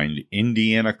Forest signed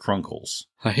Indiana Crunkles.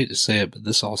 I hate to say it, but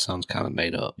this all sounds kind of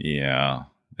made up. Yeah.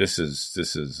 This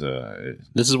is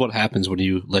what happens when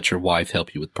you let your wife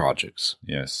help you with projects.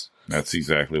 Yes. That's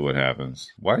exactly what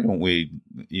happens. Why don't we,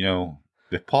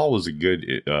 if Paul was a good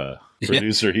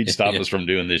producer, he'd stop us from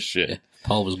doing this shit. Yeah.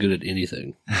 Paul was good at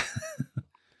anything.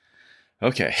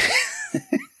 Okay.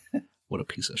 What a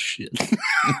piece of shit.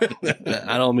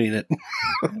 I don't mean it.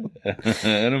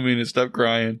 I don't mean it. Stop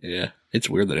crying. Yeah. It's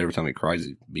weird that every time he cries,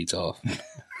 he beats off.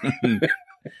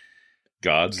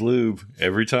 God's lube.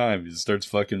 Every time. He starts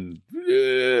fucking...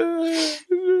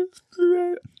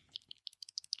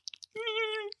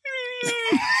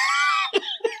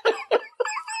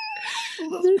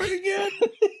 That's pretty good.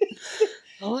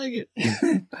 I like it.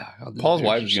 Paul's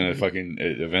wife is going to fucking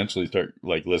eventually start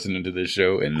like listening to this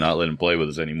show and not let him play with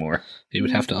us anymore. He would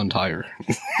have to untie her.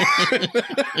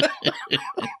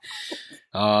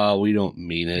 We don't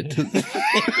mean it.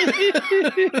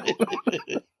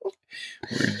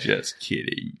 We're just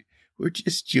kidding. We're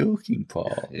just joking,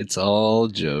 Paul. It's all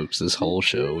jokes, this whole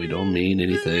show. We don't mean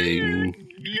anything.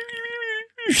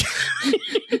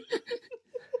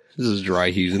 This is dry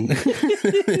heaving.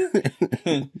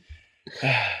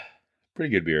 Pretty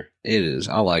good beer. It is.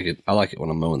 I like it. I like it when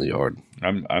I'm mowing the yard.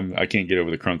 I can't get over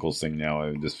the Crunkles thing now.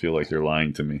 I just feel like they're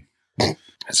lying to me. It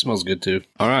smells good too.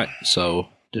 All right. So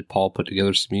did Paul put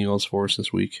together some emails for us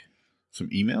this week? Some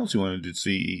emails? You wanted to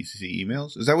see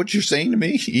emails? Is that what you're saying to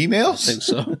me? Emails? I think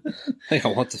so. Hey, I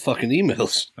want the fucking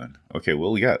emails. Okay,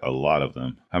 well, we got a lot of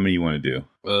them. How many you want to do?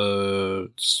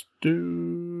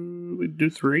 We do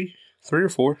 3 or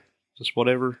 4. Just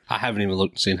whatever. I haven't even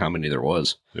looked and seen how many there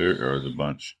was. There are a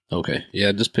bunch. Okay.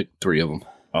 Yeah, just pick 3 of them.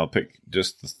 I'll pick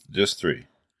just 3.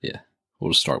 Yeah.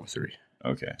 We'll just start with 3.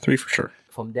 Okay. 3 for sure.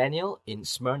 From Daniel in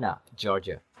Smyrna,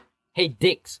 Georgia. Hey,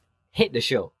 dicks. Hate the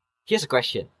show. Here's a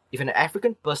question. If an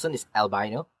African person is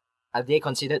albino, are they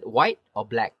considered white or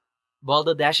black?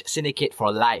 Balderdash Syndicate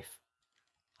for life.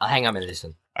 I'll hang up and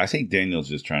listen. I think Daniel's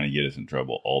just trying to get us in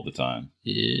trouble all the time.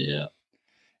 Yeah.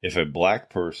 If a black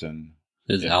person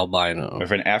is albino,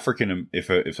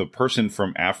 if a person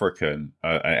from Africa, an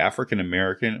African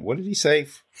American, what did he say?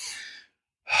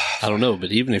 I don't know,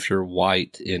 but even if you're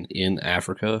white in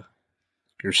Africa,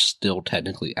 you're still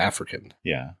technically African.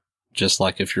 Yeah. Just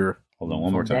like if you're... Hold on,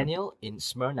 one more time. Daniel in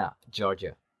Smyrna,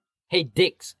 Georgia. Hey,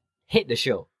 dicks. Hate the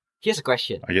show. Here's a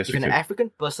question. If an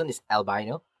African person is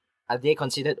albino, are they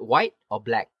considered white or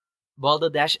black?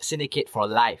 Balderdash Syndicate for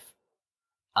life.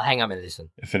 I'll hang up and listen.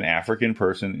 If an African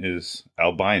person is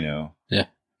albino... Yeah,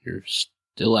 you're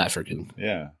still African.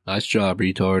 Yeah. Nice job,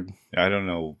 retard. I don't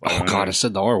know. I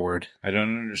said the R word. I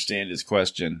don't understand his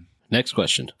question. Next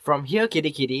question. From Here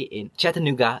Kitty Kitty in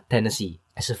Chattanooga, Tennessee.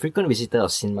 As a frequent visitor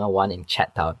of Cinema One in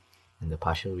Chattown, and the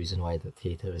partial reason why the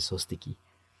theater is so sticky,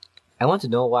 I want to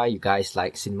know why you guys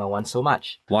like Cinema One so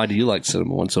much. Why do you like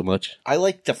Cinema One so much? I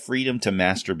like the freedom to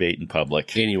masturbate in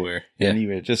public. Anywhere. Yeah.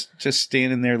 Anywhere. Just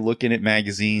standing there looking at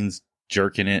magazines,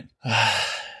 jerking it.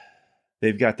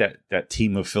 They've got that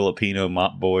team of Filipino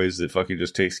mop boys that fucking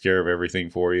just takes care of everything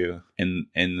for you. And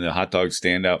the hot dog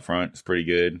stand out front is pretty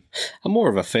good. I'm more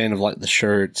of a fan of like the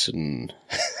shirts and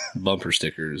bumper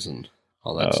stickers and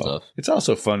all that stuff. It's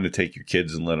also fun to take your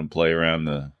kids and let them play around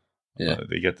the... Yeah,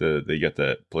 they get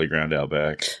that playground out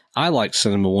back. I like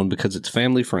Cinema One because it's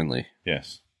family friendly.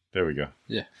 Yes, there we go.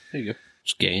 Yeah, there you go.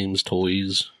 Just games,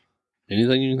 toys,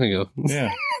 anything you can think of.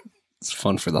 Yeah, it's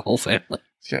fun for the whole family.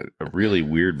 It's got really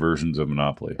weird versions of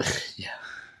Monopoly. Yeah.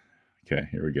 Okay,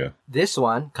 here we go. This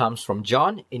one comes from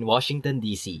John in Washington,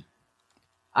 D.C.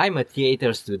 I'm a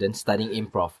theater student studying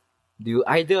improv. Do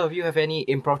either of you have any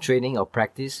improv training or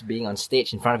practice being on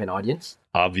stage in front of an audience?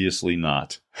 Obviously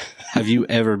not. Have you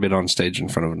ever been on stage in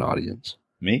front of an audience?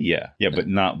 Me? Yeah. Yeah, but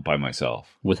not by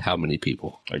myself. With how many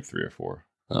people? Like 3 or 4.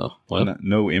 Oh, well.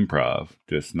 No improv.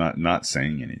 Just not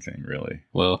saying anything, really.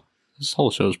 Well, this whole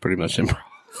show is pretty much improv.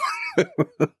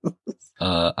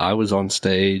 I was on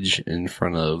stage in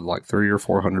front of like 300 or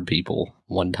 400 people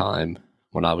one time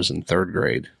when I was in 3rd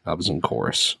grade. I was in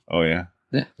chorus. Oh, yeah?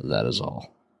 Yeah, that is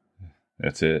all.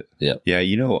 That's it. Yeah.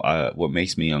 Yeah. What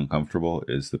makes me uncomfortable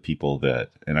is the people that,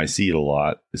 and I see it a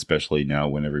lot, especially now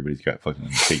when everybody's got fucking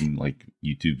taking like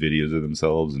YouTube videos of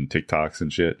themselves and TikToks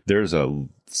and shit. There's a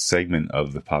segment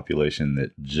of the population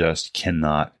that just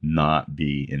cannot not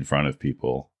be in front of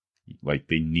people. Like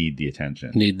they need the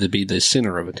attention. Need to be the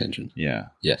center of attention. Yeah.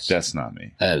 Yes. That's not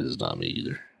me. That is not me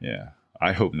either. Yeah.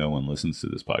 I hope no one listens to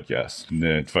this podcast.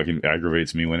 It fucking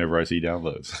aggravates me whenever I see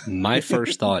downloads. My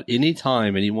first thought,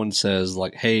 anytime anyone says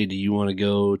like, hey, do you want to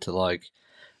go to like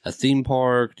a theme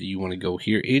park? Do you want to go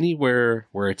here? Anywhere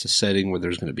where it's a setting where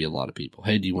there's going to be a lot of people.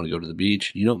 Hey, do you want to go to the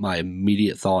beach? You know what my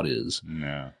immediate thought is?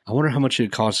 No. I wonder how much it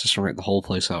would cost us to rent the whole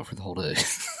place out for the whole day.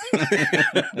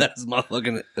 That's my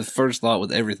fucking first thought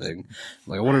with everything.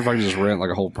 Like, I wonder if I can just rent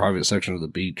like a whole private section of the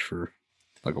beach for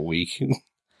like a week.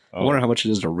 I wonder how much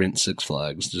it is to rent Six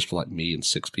Flags just for like me and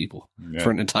 6 people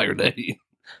for an entire day.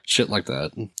 Shit like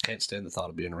that. Can't stand the thought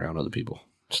of being around other people.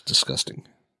 It's disgusting.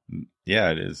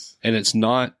 Yeah, it is. And it's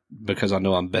not because I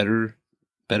know I'm better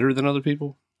than other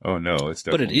people. Oh no, it's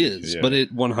definitely. But it is. Yeah. But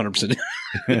it 100%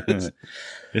 is.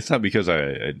 It's not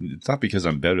because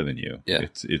I'm better than you. Yeah.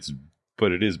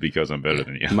 But it is because I'm better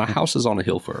than you. My house is on a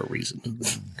hill for a reason.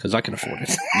 Because I can afford it.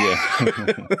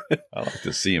 Yeah. I like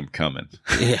to see them coming.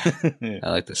 Yeah. I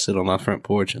like to sit on my front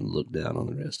porch and look down on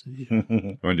the rest of you.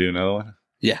 Want to do another one?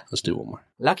 Yeah, let's do one more.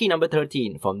 Lucky number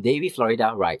 13 from Davie,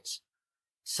 Florida writes,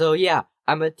 so yeah,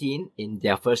 I'm a teen in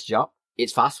their first job.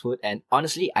 It's fast food and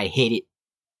honestly, I hate it.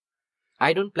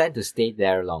 I don't plan to stay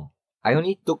there long. I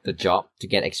only took the job to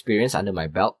get experience under my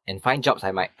belt and find jobs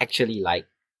I might actually like.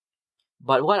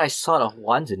 But what I sort of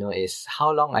want to know is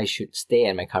how long I should stay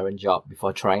at my current job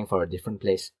before trying for a different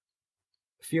place.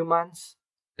 A few months?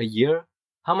 A year?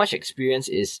 How much experience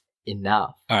is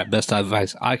enough? All right, best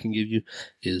advice I can give you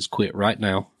is quit right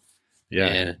now. Yeah.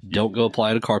 And don't go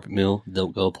apply at a carpet mill.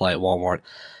 Don't go apply at Walmart.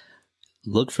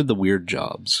 Look for the weird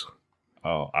jobs.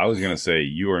 Oh, I was going to say,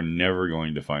 you are never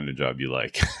going to find a job you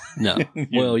like. No.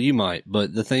 Well, you might.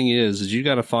 But the thing is you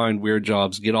got to find weird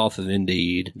jobs. Get off of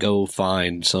Indeed. Go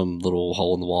find some little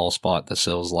hole-in-the-wall spot that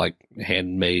sells, like,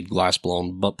 handmade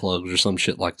glass-blown butt plugs or some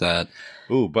shit like that.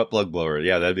 Ooh, butt plug blower.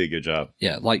 Yeah, that'd be a good job.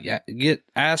 Yeah, like, get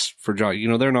asked for jobs. You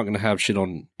know, they're not going to have shit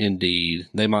on Indeed.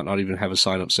 They might not even have a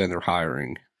sign-up saying they're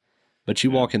hiring. But you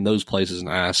walk in those places and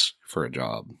ask for a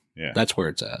job. Yeah. That's where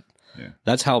it's at. Yeah.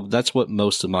 That's what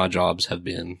most of my jobs have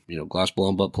been, you know, glass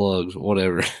blown butt plugs,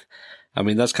 whatever. I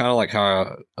mean, that's kind of like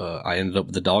how I ended up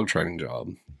with the dog training job.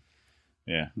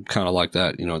 Yeah. Kind of like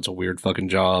that. You know, it's a weird fucking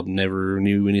job. Never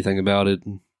knew anything about it.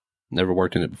 Never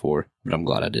worked in it before, but I'm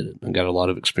glad I did it. I got a lot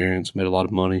of experience, made a lot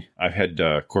of money. I've had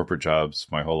corporate jobs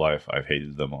my whole life. I've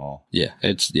hated them all. Yeah.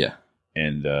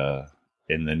 And the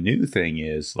new thing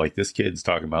is, like, this kid's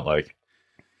talking about, like,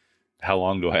 how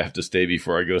long do I have to stay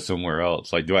before I go somewhere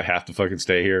else? Like, do I have to fucking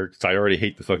stay here? Because I already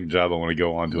hate the fucking job. I want to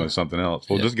go on doing something else.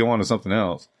 Well, just go on to something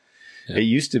else. Yeah. It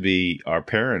used to be, our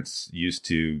parents used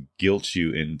to guilt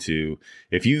you into,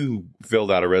 if you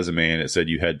filled out a resume and it said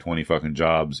you had 20 fucking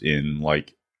jobs in,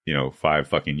 like, you know, 5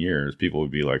 fucking years, people would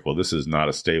be like, well, this is not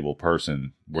a stable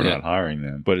person. We're not hiring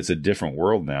them. But it's a different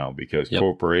world now because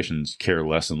corporations care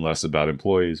less and less about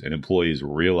employees, and employees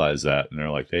realize that. And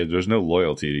they're like, hey, there's no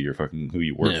loyalty to your fucking who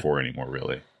you work for anymore,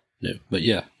 really. No. But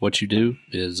yeah, what you do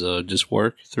is just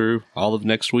work through all of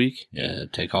next week.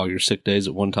 Take all your sick days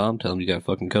at one time. Tell them you got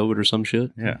fucking COVID or some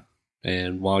shit. Yeah.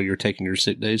 And while you're taking your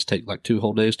sick days, take like 2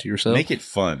 whole days to yourself. Make it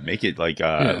fun. Make it like,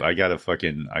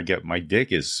 my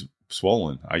dick is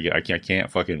swollen. I can't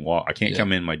fucking walk. I can't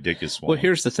come in. My dick is swollen. Well,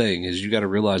 here's the thing: is you got to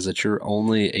realize that you're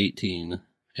only 18,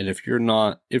 and if you're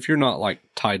not like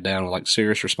tied down with like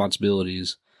serious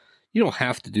responsibilities, you don't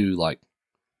have to do like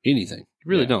anything.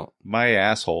 You really don't. My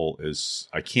asshole is.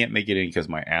 I can't make it in because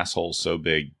my asshole's so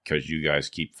big because you guys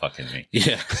keep fucking me.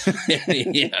 Yeah,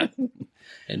 yeah,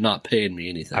 and not paying me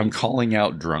anything. I'm calling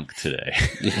out drunk today.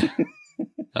 Yeah.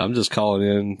 I'm just calling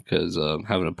in because I'm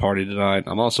having a party tonight.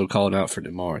 I'm also calling out for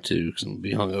tomorrow, too, because I'm going to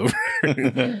be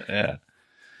hungover. Yeah.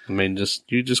 I mean,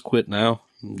 you just quit now.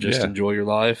 Just enjoy your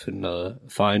life and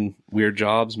find weird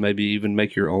jobs. Maybe even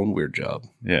make your own weird job.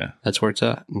 Yeah. That's where it's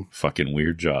at. Fucking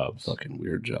weird jobs. Fucking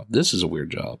weird job. This is a weird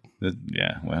job.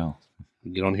 Yeah, well.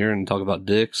 Get on here and talk about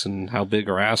dicks and how big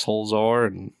our assholes are.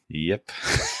 And yep.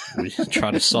 We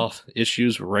try to solve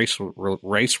issues with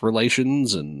race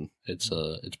relations, and it's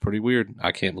pretty weird.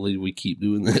 I can't believe we keep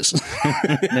doing this.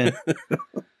 I'm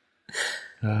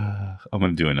going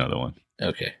to do another one.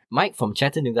 Okay. Mike from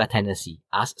Chattanooga, Tennessee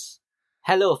asks,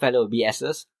 hello, fellow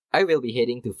BSers. I will be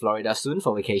heading to Florida soon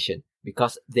for vacation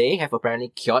because they have apparently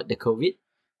cured the COVID.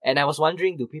 And I was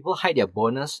wondering, do people hide their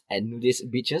boners at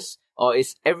nudist beaches, or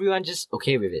is everyone just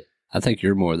okay with it? I think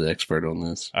you're more the expert on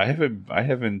this. I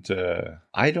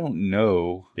don't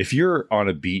know. If you're on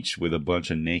a beach with a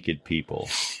bunch of naked people,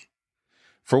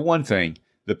 for one thing,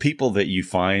 the people that you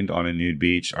find on a nude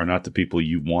beach are not the people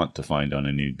you want to find on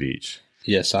a nude beach.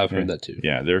 Yes, I've heard that too.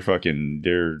 Yeah,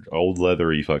 they're old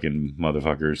leathery fucking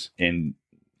motherfuckers. And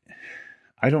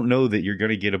I don't know that you're going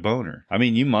to get a boner. I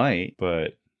mean, you might,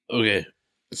 but Okay,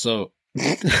 so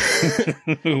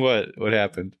What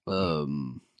happened?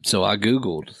 so I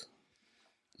Googled,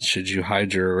 should you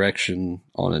hide your erection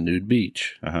on a nude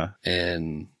beach?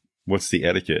 And What's the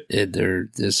etiquette?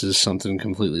 This is something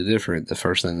completely different. The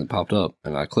first thing that popped up,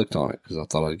 and I clicked on it because I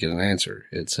thought I'd get an answer.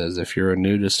 It says, if you're a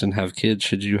nudist and have kids,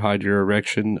 should you hide your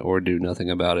erection or do nothing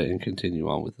about it and continue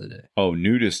on with the day? Oh,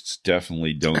 nudists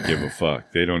definitely don't give a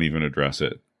fuck. They don't even address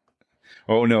it.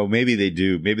 Oh, no, maybe they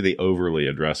do. Maybe they overly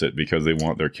address it because they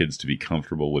want their kids to be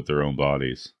comfortable with their own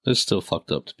bodies. It's still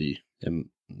fucked up to be, in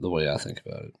the way I think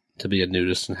about it. To be a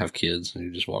nudist and have kids and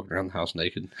you're just walking around the house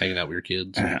naked, hanging out with your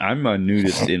kids. I'm a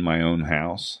nudist in my own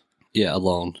house. Yeah,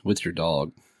 alone with your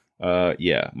dog.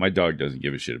 Yeah, my dog doesn't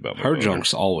give a shit about my Her boner.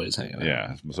 junk's always hanging out.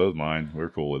 Yeah, so is mine. We're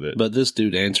cool with it. But this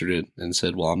dude answered it and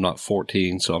said, well, I'm not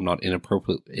 14, so I'm not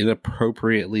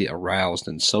inappropriately aroused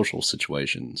in social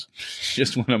situations.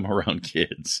 Just when I'm around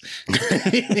kids.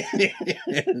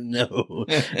 No.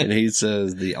 And he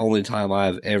says, the only time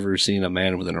I've ever seen a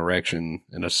man with an erection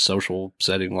in a social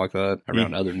setting like that,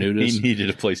 around other nudists. He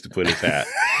needed a place to put his hat.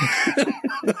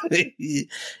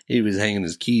 He was hanging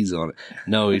his keys on it.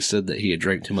 No, he said that he had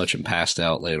drank too much and passed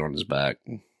out, laid on his back.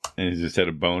 And he just had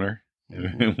a boner.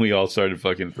 And we all started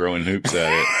fucking throwing hoops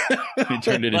at it. He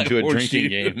turned it into a drinking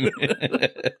game.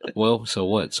 Well, so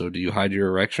what? So do you hide your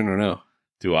erection or no?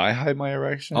 Do I hide my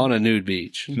erection? On a nude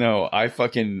beach. No, I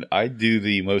do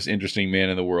the most interesting man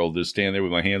in the world. Just stand there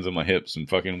with my hands on my hips and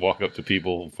fucking walk up to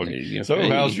people. Fucking, so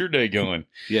how's your day going?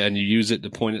 Yeah, and you use it to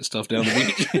point at stuff down the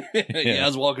beach. Yeah, I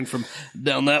was walking from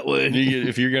down that way.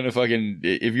 If you're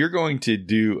going to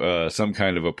do some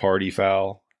kind of a party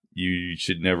foul, you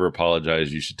should never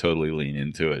apologize. You should totally lean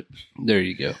into it. There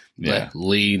you go. Yeah.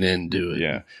 Lean into it.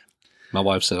 Yeah. My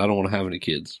wife said, I don't want to have any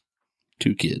kids.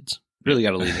 2 kids. Really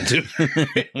got to lean into.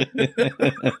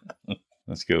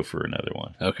 Let's go for another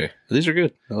one. Okay. These are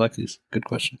good. I like these. Good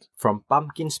questions. From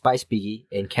Pumpkin Spice Piggy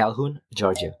in Calhoun,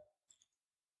 Georgia.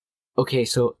 Okay,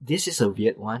 so this is a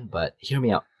weird one, but hear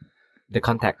me out. The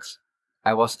context.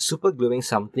 I was super gluing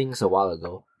some things a while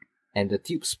ago, and the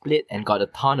tube split and got a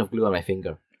ton of glue on my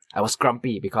finger. I was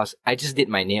grumpy because I just did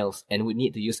my nails and would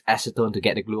need to use acetone to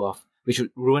get the glue off, which would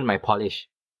ruin my polish.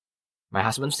 My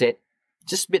husband said,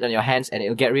 just spit on your hands and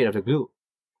it'll get rid of the glue.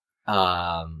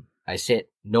 I said,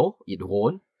 no, it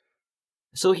won't.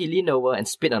 So he leaned over and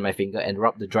spit on my finger and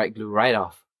rubbed the dried glue right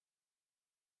off.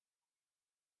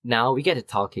 Now we get to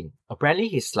talking. Apparently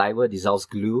his saliva dissolves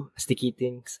glue, sticky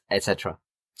things, etc.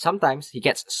 Sometimes he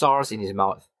gets sores in his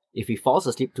mouth if he falls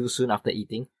asleep too soon after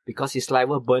eating because his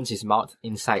saliva burns his mouth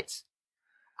insides.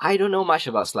 I don't know much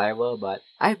about saliva, but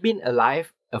I've been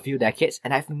alive a few decades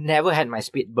and I've never had my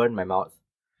spit burn my mouth.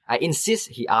 I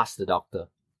insist he asked the doctor.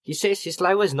 He says his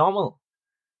saliva is normal.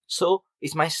 So,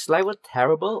 is my saliva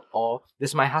terrible or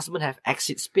does my husband have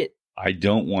acid spit? I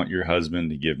don't want your husband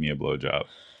to give me a blowjob.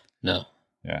 No.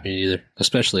 Yeah. Me either.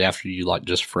 Especially after you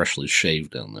just freshly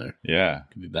shaved down there. Yeah.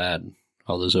 Could be bad.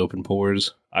 All those open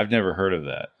pores. I've never heard of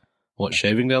that. What,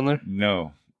 shaving down there?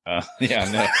 No.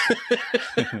 Yeah,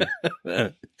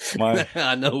 no.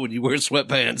 I know when you wear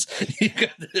sweatpants, you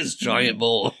got this giant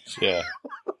bulge. Yeah.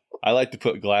 I like to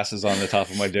put glasses on the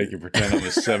top of my dick and pretend I'm a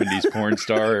 70s porn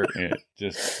star. And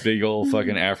just big old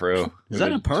fucking afro. Is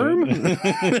that a perm?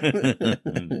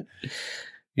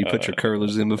 You put your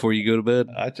curlers in before you go to bed?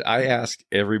 I ask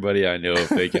everybody I know if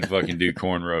they can fucking do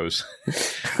cornrows.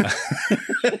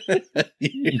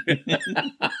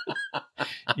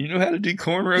 You know how to do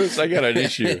cornrows? I got an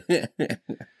issue.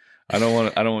 I don't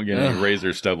want to get any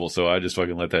razor stubble, so I just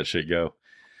fucking let that shit go.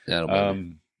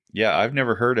 Yeah, I've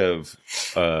never heard of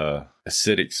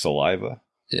acidic saliva.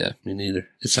 Yeah, me neither.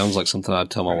 It sounds like something I'd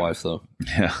tell my wife, though.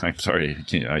 Yeah, I'm sorry.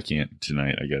 I can't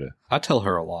tonight. I tell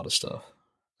her a lot of stuff.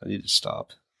 I need to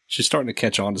stop. She's starting to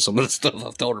catch on to some of the stuff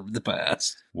I've told her in the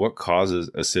past. What causes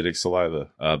acidic saliva?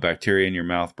 Bacteria in your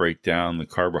mouth break down the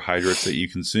carbohydrates that you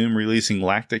consume, releasing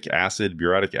lactic acid,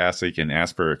 butyric acid, and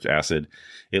aspartic acid.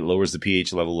 It lowers the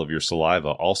pH level of your saliva.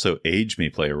 Also, age may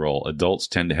play a role. Adults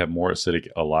tend to have more acidic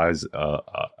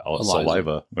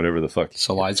saliva. Whatever the fuck.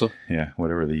 Saliva? Yeah,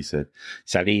 whatever he said.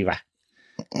 Saliva.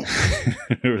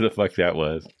 Whatever the fuck that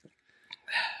was.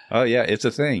 Oh, yeah, it's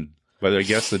a thing. But I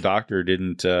guess the doctor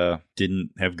didn't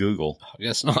have Google. I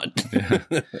guess not.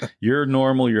 You're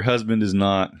normal. Your husband is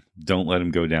not. Don't let him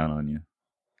go down on you,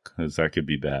 because that could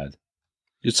be bad.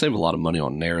 You'd save a lot of money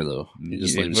on Nair, though. You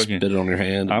just let him spit it on your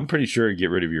hand. I'm pretty sure it'd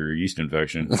get rid of your yeast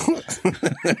infection. You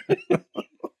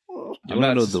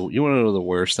want to know the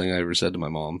worst thing I ever said to my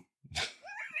mom?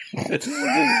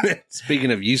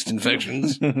 Speaking of yeast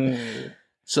infections,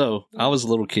 So I was a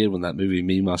little kid when that movie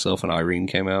Me, Myself, and Irene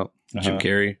came out. Jim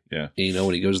Carrey. Yeah. And, you know,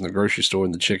 when he goes in the grocery store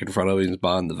and the chick in front of him is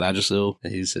buying the Vagisil,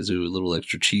 and he says, ooh, a little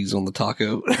extra cheese on the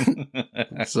taco.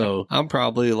 So I'm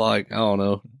probably like, I don't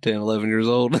know, 10, 11 years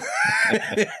old.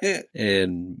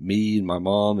 And me and my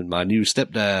mom and my new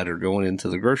stepdad are going into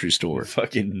the grocery store.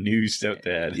 Fucking new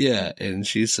stepdad. Yeah. And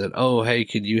she said, oh, hey,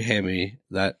 can you hand me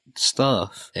that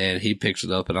stuff? And he picks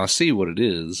it up and I see what it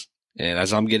is. And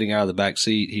as I'm getting out of the back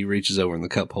seat, he reaches over in the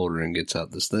cup holder and gets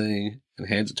out this thing and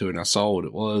hands it to her. And I saw what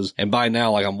it was. And by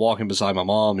now, like, I'm walking beside my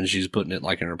mom and she's putting it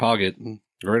like in her pocket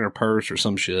or in her purse or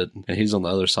some shit. And he's on the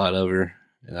other side of her.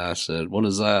 And I said, what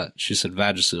is that? She said,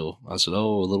 Vagisil. I said,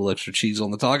 oh, a little extra cheese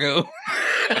on the taco.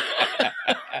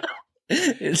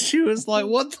 And she was like,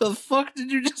 what the fuck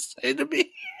did you just say to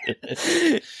me?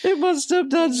 And my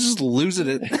stepdad's just losing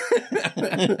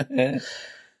it.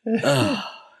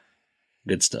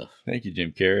 Good stuff. Thank you,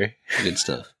 Jim Carrey. Good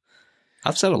stuff.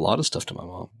 I've said a lot of stuff to my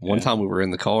mom. One time we were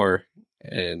in the car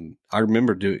and I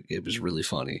remember it was really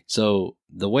funny. So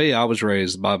the way I was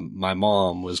raised by my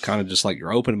mom was kind of just like,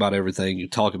 you're open about everything. You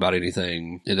talk about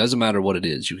anything. It doesn't matter what it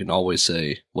is. You can always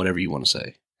say whatever you want to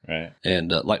say. Right.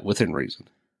 And like within reason.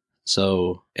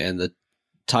 So, and the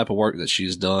type of work that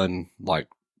she's done, like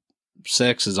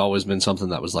sex has always been something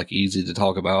that was like easy to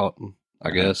talk about,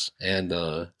 I guess. And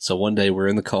so one day we're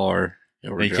in the car.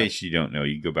 In case you don't know,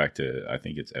 you go back to, I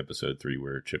think it's episode 3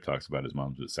 where Chip talks about his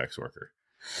mom's a sex worker.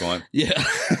 Go on. Yeah.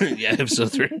 Yeah,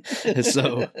 episode 3.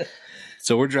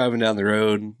 So we're driving down the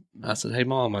road. I said, hey,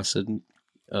 Mom, I said,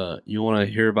 you want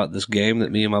to hear about this game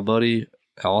that me and my buddy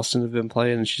Austin have been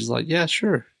playing? And she's like, yeah,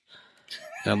 sure.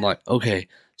 And I'm like, okay.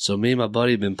 So me and my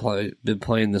buddy have been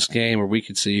playing this game where we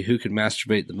could see who could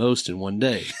masturbate the most in one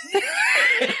day.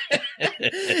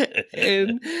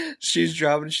 And she's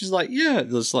driving and she's like, yeah,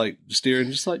 just like steering,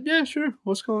 just like, yeah, sure,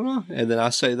 what's going on? And then I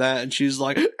say that and she's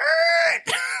like,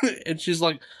 and she's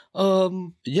like,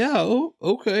 yeah,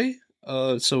 okay.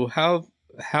 So how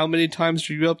many times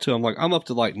are you up to? I'm like, I'm up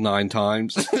to like 9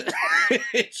 times.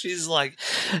 She's like,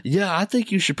 yeah, I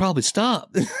think you should probably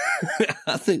stop.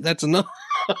 I think that's enough.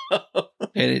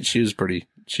 And she was pretty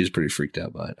freaked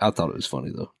out by it. I thought it was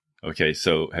funny though. Okay,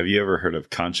 so have you ever heard of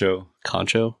concho?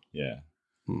 Concho? Yeah.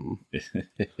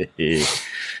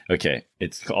 Okay,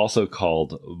 it's also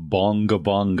called bonga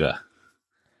bonga.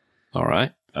 All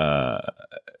right.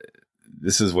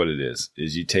 This is what it is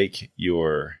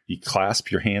you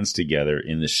clasp your hands together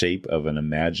in the shape of an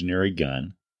imaginary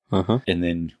gun. Uh-huh. And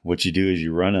then what you do is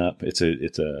you run up. It's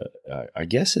I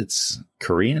guess it's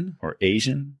Korean or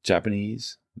Asian,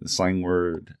 Japanese. The slang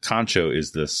word concho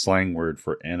is the slang word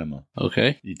for enema.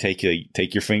 Okay. You take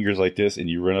your fingers like this and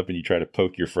you run up and you try to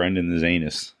poke your friend in his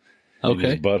anus. Okay.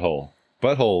 In his butthole.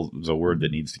 Butthole is a word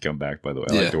that needs to come back, by the way.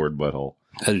 I like the word butthole.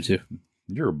 I do too.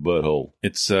 You're a butthole.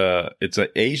 It's an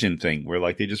Asian thing where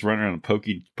like they just run around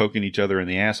poking each other in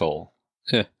the asshole.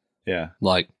 Yeah. Yeah.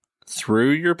 Like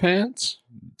through your pants?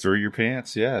 Through your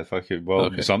pants? Yeah. If I could.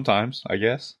 Well, sometimes, I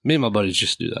guess. Me and my buddies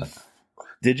just do that.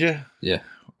 Did you? Yeah.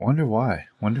 Wonder why.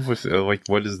 Wonder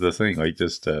what is the thing? Like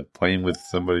just playing with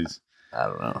somebody's I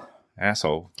don't know.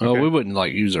 Asshole. Okay. Oh, we wouldn't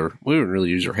really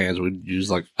use our hands. We'd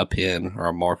use like a pen or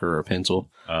a marker or a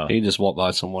pencil. You just walk by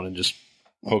someone and just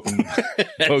poke them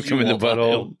in the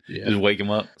butthole. Yeah. Just wake them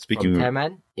up. Speaking of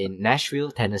Terrapin in Nashville,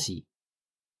 Tennessee.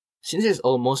 Since it's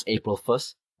almost April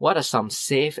 1st, what are some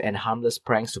safe and harmless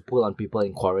pranks to pull on people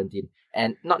in quarantine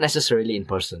and not necessarily in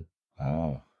person?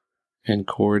 Oh. In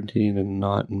quarantine and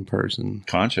not in person.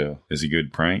 Concho is a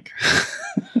good prank.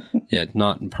 Yeah,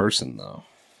 not in person though.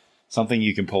 Something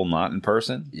you can pull not in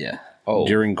person? Yeah. Oh.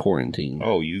 During quarantine.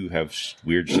 Oh, you have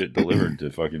weird shit delivered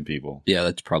to fucking people. Yeah,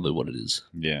 that's probably what it is.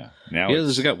 Yeah.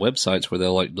 There's got websites where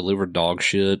they'll like deliver dog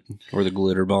shit or the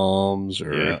glitter bombs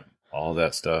or all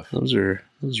that stuff. Those are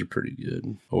pretty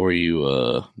good. Or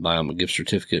you buy them a gift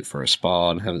certificate for a spa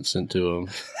and have it sent to them.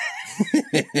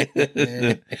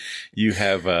 You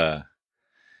have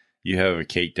a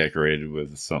cake decorated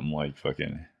with something like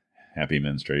fucking happy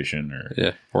menstruation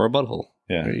or a butthole.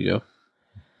 Yeah. There you go.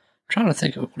 I'm trying to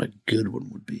think of what a good one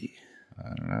would be. I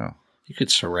don't know. You could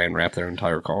saran wrap their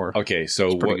entire car. Okay,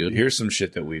 so here's some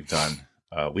shit that we've done.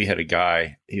 We had a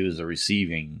guy, he was a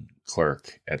receiving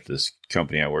clerk at this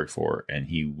company I worked for, and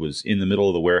he was in the middle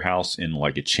of the warehouse in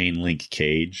like a chain link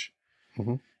cage.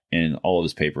 Mm-hmm. And all of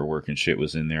his paperwork and shit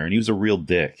was in there. And he was a real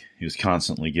dick. He was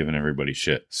constantly giving everybody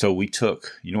shit. So we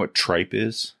took, you know what tripe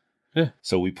is? Yeah.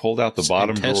 So we pulled out the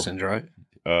bottom intestines, drawer. right?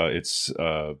 It's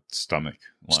stomach.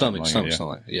 Stomach.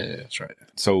 Yeah, that's right.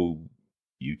 So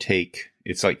you take,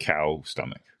 it's like cow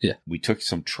stomach. Yeah. We took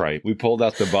some tripe. We pulled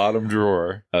out the bottom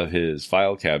drawer of his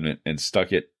file cabinet and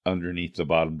stuck it underneath the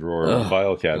bottom drawer of the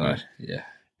file cabinet. God. Yeah.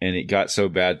 And it got so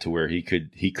bad to where he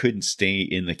couldn't stay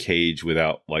in the cage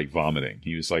without like vomiting.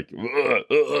 He was like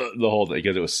the whole day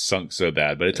because it was sunk so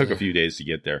bad. But it took a few days to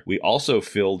get there. We also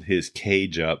filled his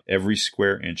cage up, every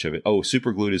square inch of it. Oh,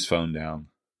 super glued his phone down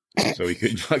so he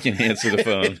couldn't fucking answer the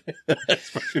phone.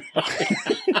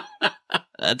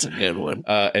 That's a good one.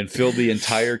 And filled the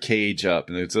entire cage up.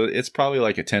 And it's probably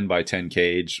like a 10 by 10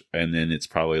 cage. And then it's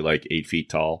probably like 8 feet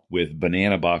tall with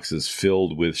banana boxes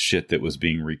filled with shit that was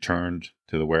being returned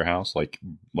to the warehouse. Like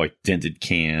dented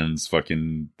cans,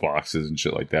 fucking boxes and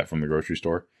shit like that from the grocery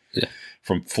store. Yeah.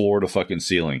 From floor to fucking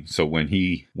ceiling. So when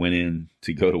he went in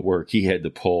to go to work, he had to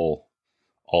pull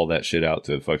all that shit out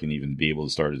to fucking even be able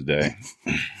to start his day.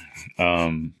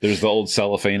 There's the old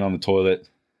cellophane on the toilet.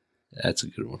 That's a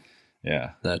good one.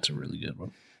 Yeah. That's a really good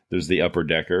one. There's the upper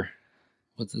decker.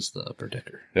 What is the upper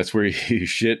decker? That's where you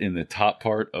shit in the top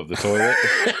part of the toilet.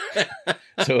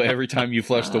 So every time you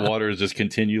flush the water is just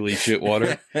continually shit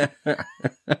water.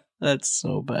 That's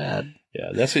so bad.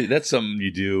 Yeah, that's something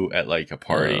you do at like a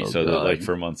party, that like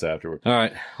for months afterward. All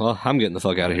right. Well, I'm getting the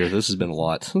fuck out of here. This has been a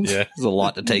lot. Yeah. It's a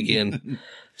lot to take in.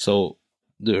 So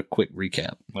do a quick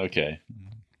recap. Okay.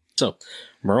 So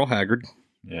Merle Haggard.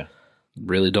 Yeah.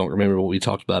 Really don't remember what we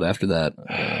talked about after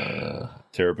that.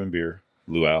 Terrapin beer.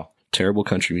 Luau. Terrible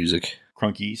country music.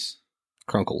 Crunkies.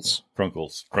 Crunkles.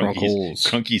 Crunkles. Crunkles.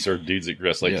 Crunkies are dudes that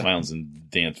dress like clowns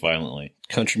and dance violently.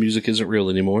 Country music isn't real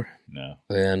anymore. No.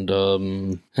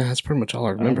 And that's pretty much all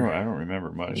I remember. I don't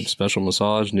remember much. Special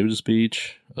massage, nudist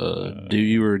beach. Do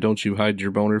you or don't you hide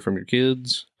your boner from your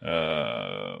kids?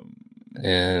 And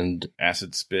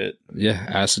acid spit. Yeah,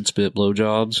 acid spit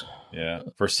blowjobs. Yeah.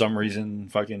 For some reason,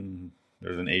 fucking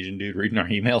there's an Asian dude reading our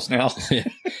emails now.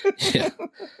 Yeah.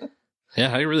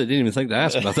 Yeah, I really didn't even think to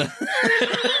ask about that.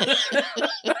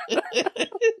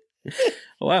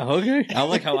 Wow, okay. I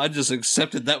like how I just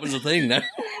accepted that was a thing now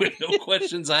with no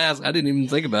questions asked. I didn't even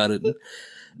think about it.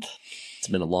 It's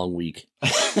been a long week.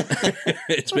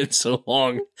 It's been so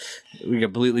long. We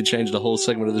completely changed the whole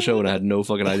segment of the show and I had no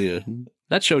fucking idea.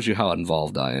 That shows you how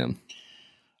involved I am.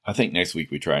 I think next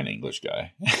week we try an English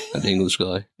guy. An English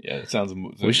guy? Yeah, it sounds...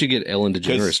 We should get Ellen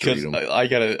DeGeneres to read them. I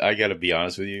gotta be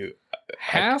honest with you.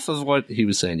 Half of what he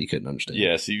was saying you couldn't understand.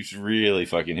 Yes, he was really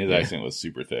fucking... His accent was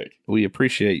super thick. We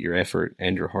appreciate your effort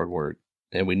and your hard work.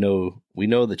 And we know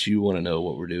that you want to know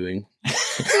what we're doing.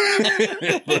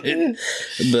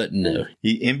 but no.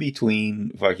 He, in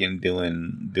between fucking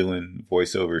doing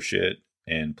voiceover shit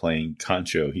and playing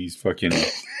Concho, he's fucking...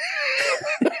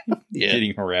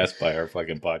 getting harassed by our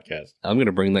fucking podcast. I'm going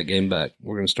to bring that game back.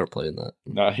 We're going to start playing that.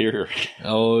 Not here.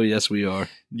 Oh, yes, we are.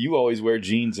 You always wear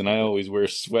jeans and I always wear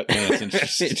sweatpants and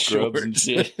scrubs and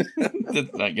shit.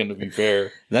 That's not going to be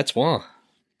fair. That's why.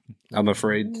 I'm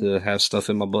afraid to have stuff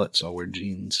in my butt, so I wear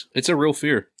jeans. It's a real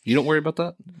fear. You don't worry about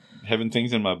that? Having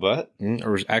things in my butt?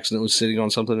 Or accidentally sitting on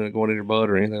something and going in your butt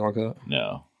or anything like that?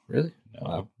 No. Really? No,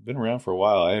 I've been around for a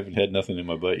while. I haven't had nothing in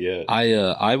my butt yet.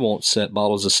 I won't set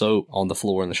bottles of soap on the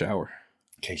floor in the shower.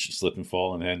 In case you slip and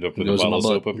fall and end up with a bottle of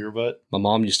soap up your butt. My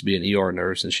mom used to be an ER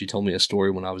nurse, and she told me a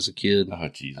story when I was a kid. Oh,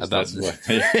 Jesus. About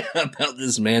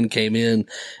this man came in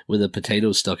with a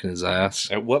potato stuck in his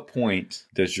ass. At what point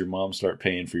does your mom start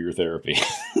paying for your therapy?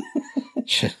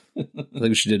 I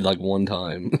think she did like one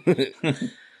time.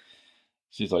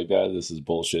 She's like, this is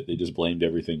bullshit. They just blamed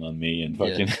everything on me and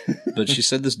fucking... Yeah. But she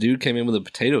said this dude came in with a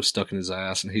potato stuck in his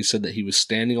ass, and he said that he was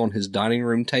standing on his dining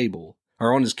room table,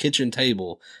 or on his kitchen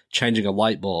table, changing a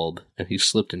light bulb, and he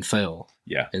slipped and fell.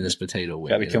 Yeah. And this potato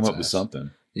went Got to come up ass. with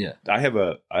something. Yeah. I have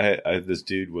this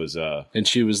dude was... And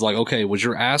she was like, okay, was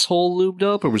your asshole lubed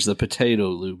up, or was the potato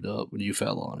lubed up when you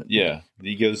fell on it? Yeah.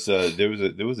 He goes, there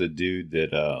was a dude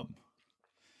that,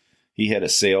 he had a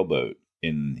sailboat.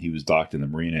 And he was docked in the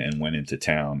marina and went into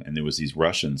town. And there was these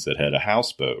Russians that had a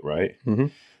houseboat, right? Mm-hmm.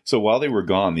 So while they were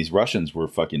gone, these Russians were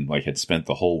fucking had spent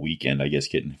the whole weekend, I guess,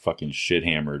 getting fucking shit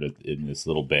hammered in this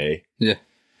little bay. Yeah.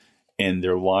 And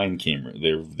their line came,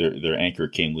 their anchor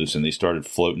came loose, and they started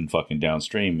floating fucking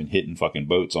downstream and hitting fucking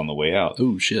boats on the way out.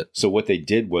 Oh shit! So what they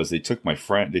did was they took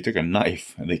a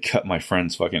knife and they cut my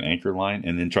friend's fucking anchor line,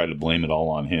 and then tried to blame it all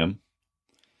on him.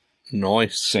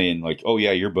 Nice. Saying like, oh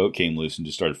yeah, your boat came loose and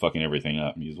just started fucking everything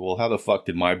up. And he goes, well, how the fuck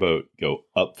did my boat go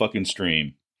up fucking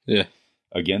stream? Yeah.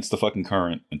 Against the fucking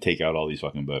current and take out all these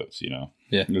fucking boats, you know?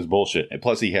 Yeah. It was bullshit. And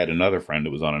plus he had another friend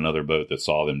that was on another boat that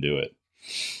saw them do it.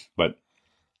 But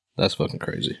that's fucking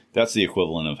crazy. That's the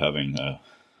equivalent of having a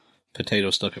potato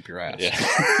stuck up your ass. Yeah.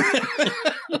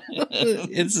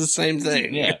 It's the same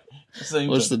thing. Yeah.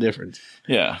 What's the difference?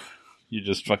 Yeah. You're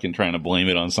just fucking trying to blame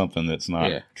it on something that's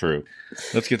not true.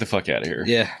 Let's get the fuck out of here.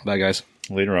 Yeah. Bye, guys.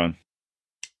 Later on.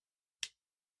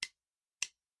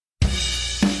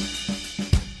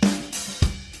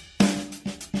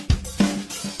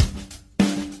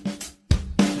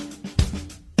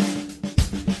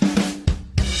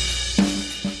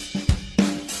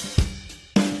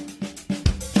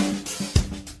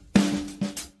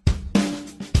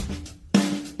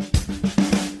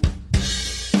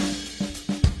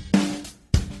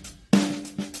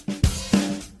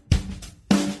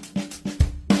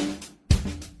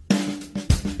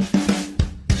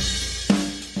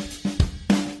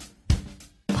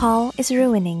 Paul is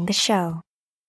ruining the show.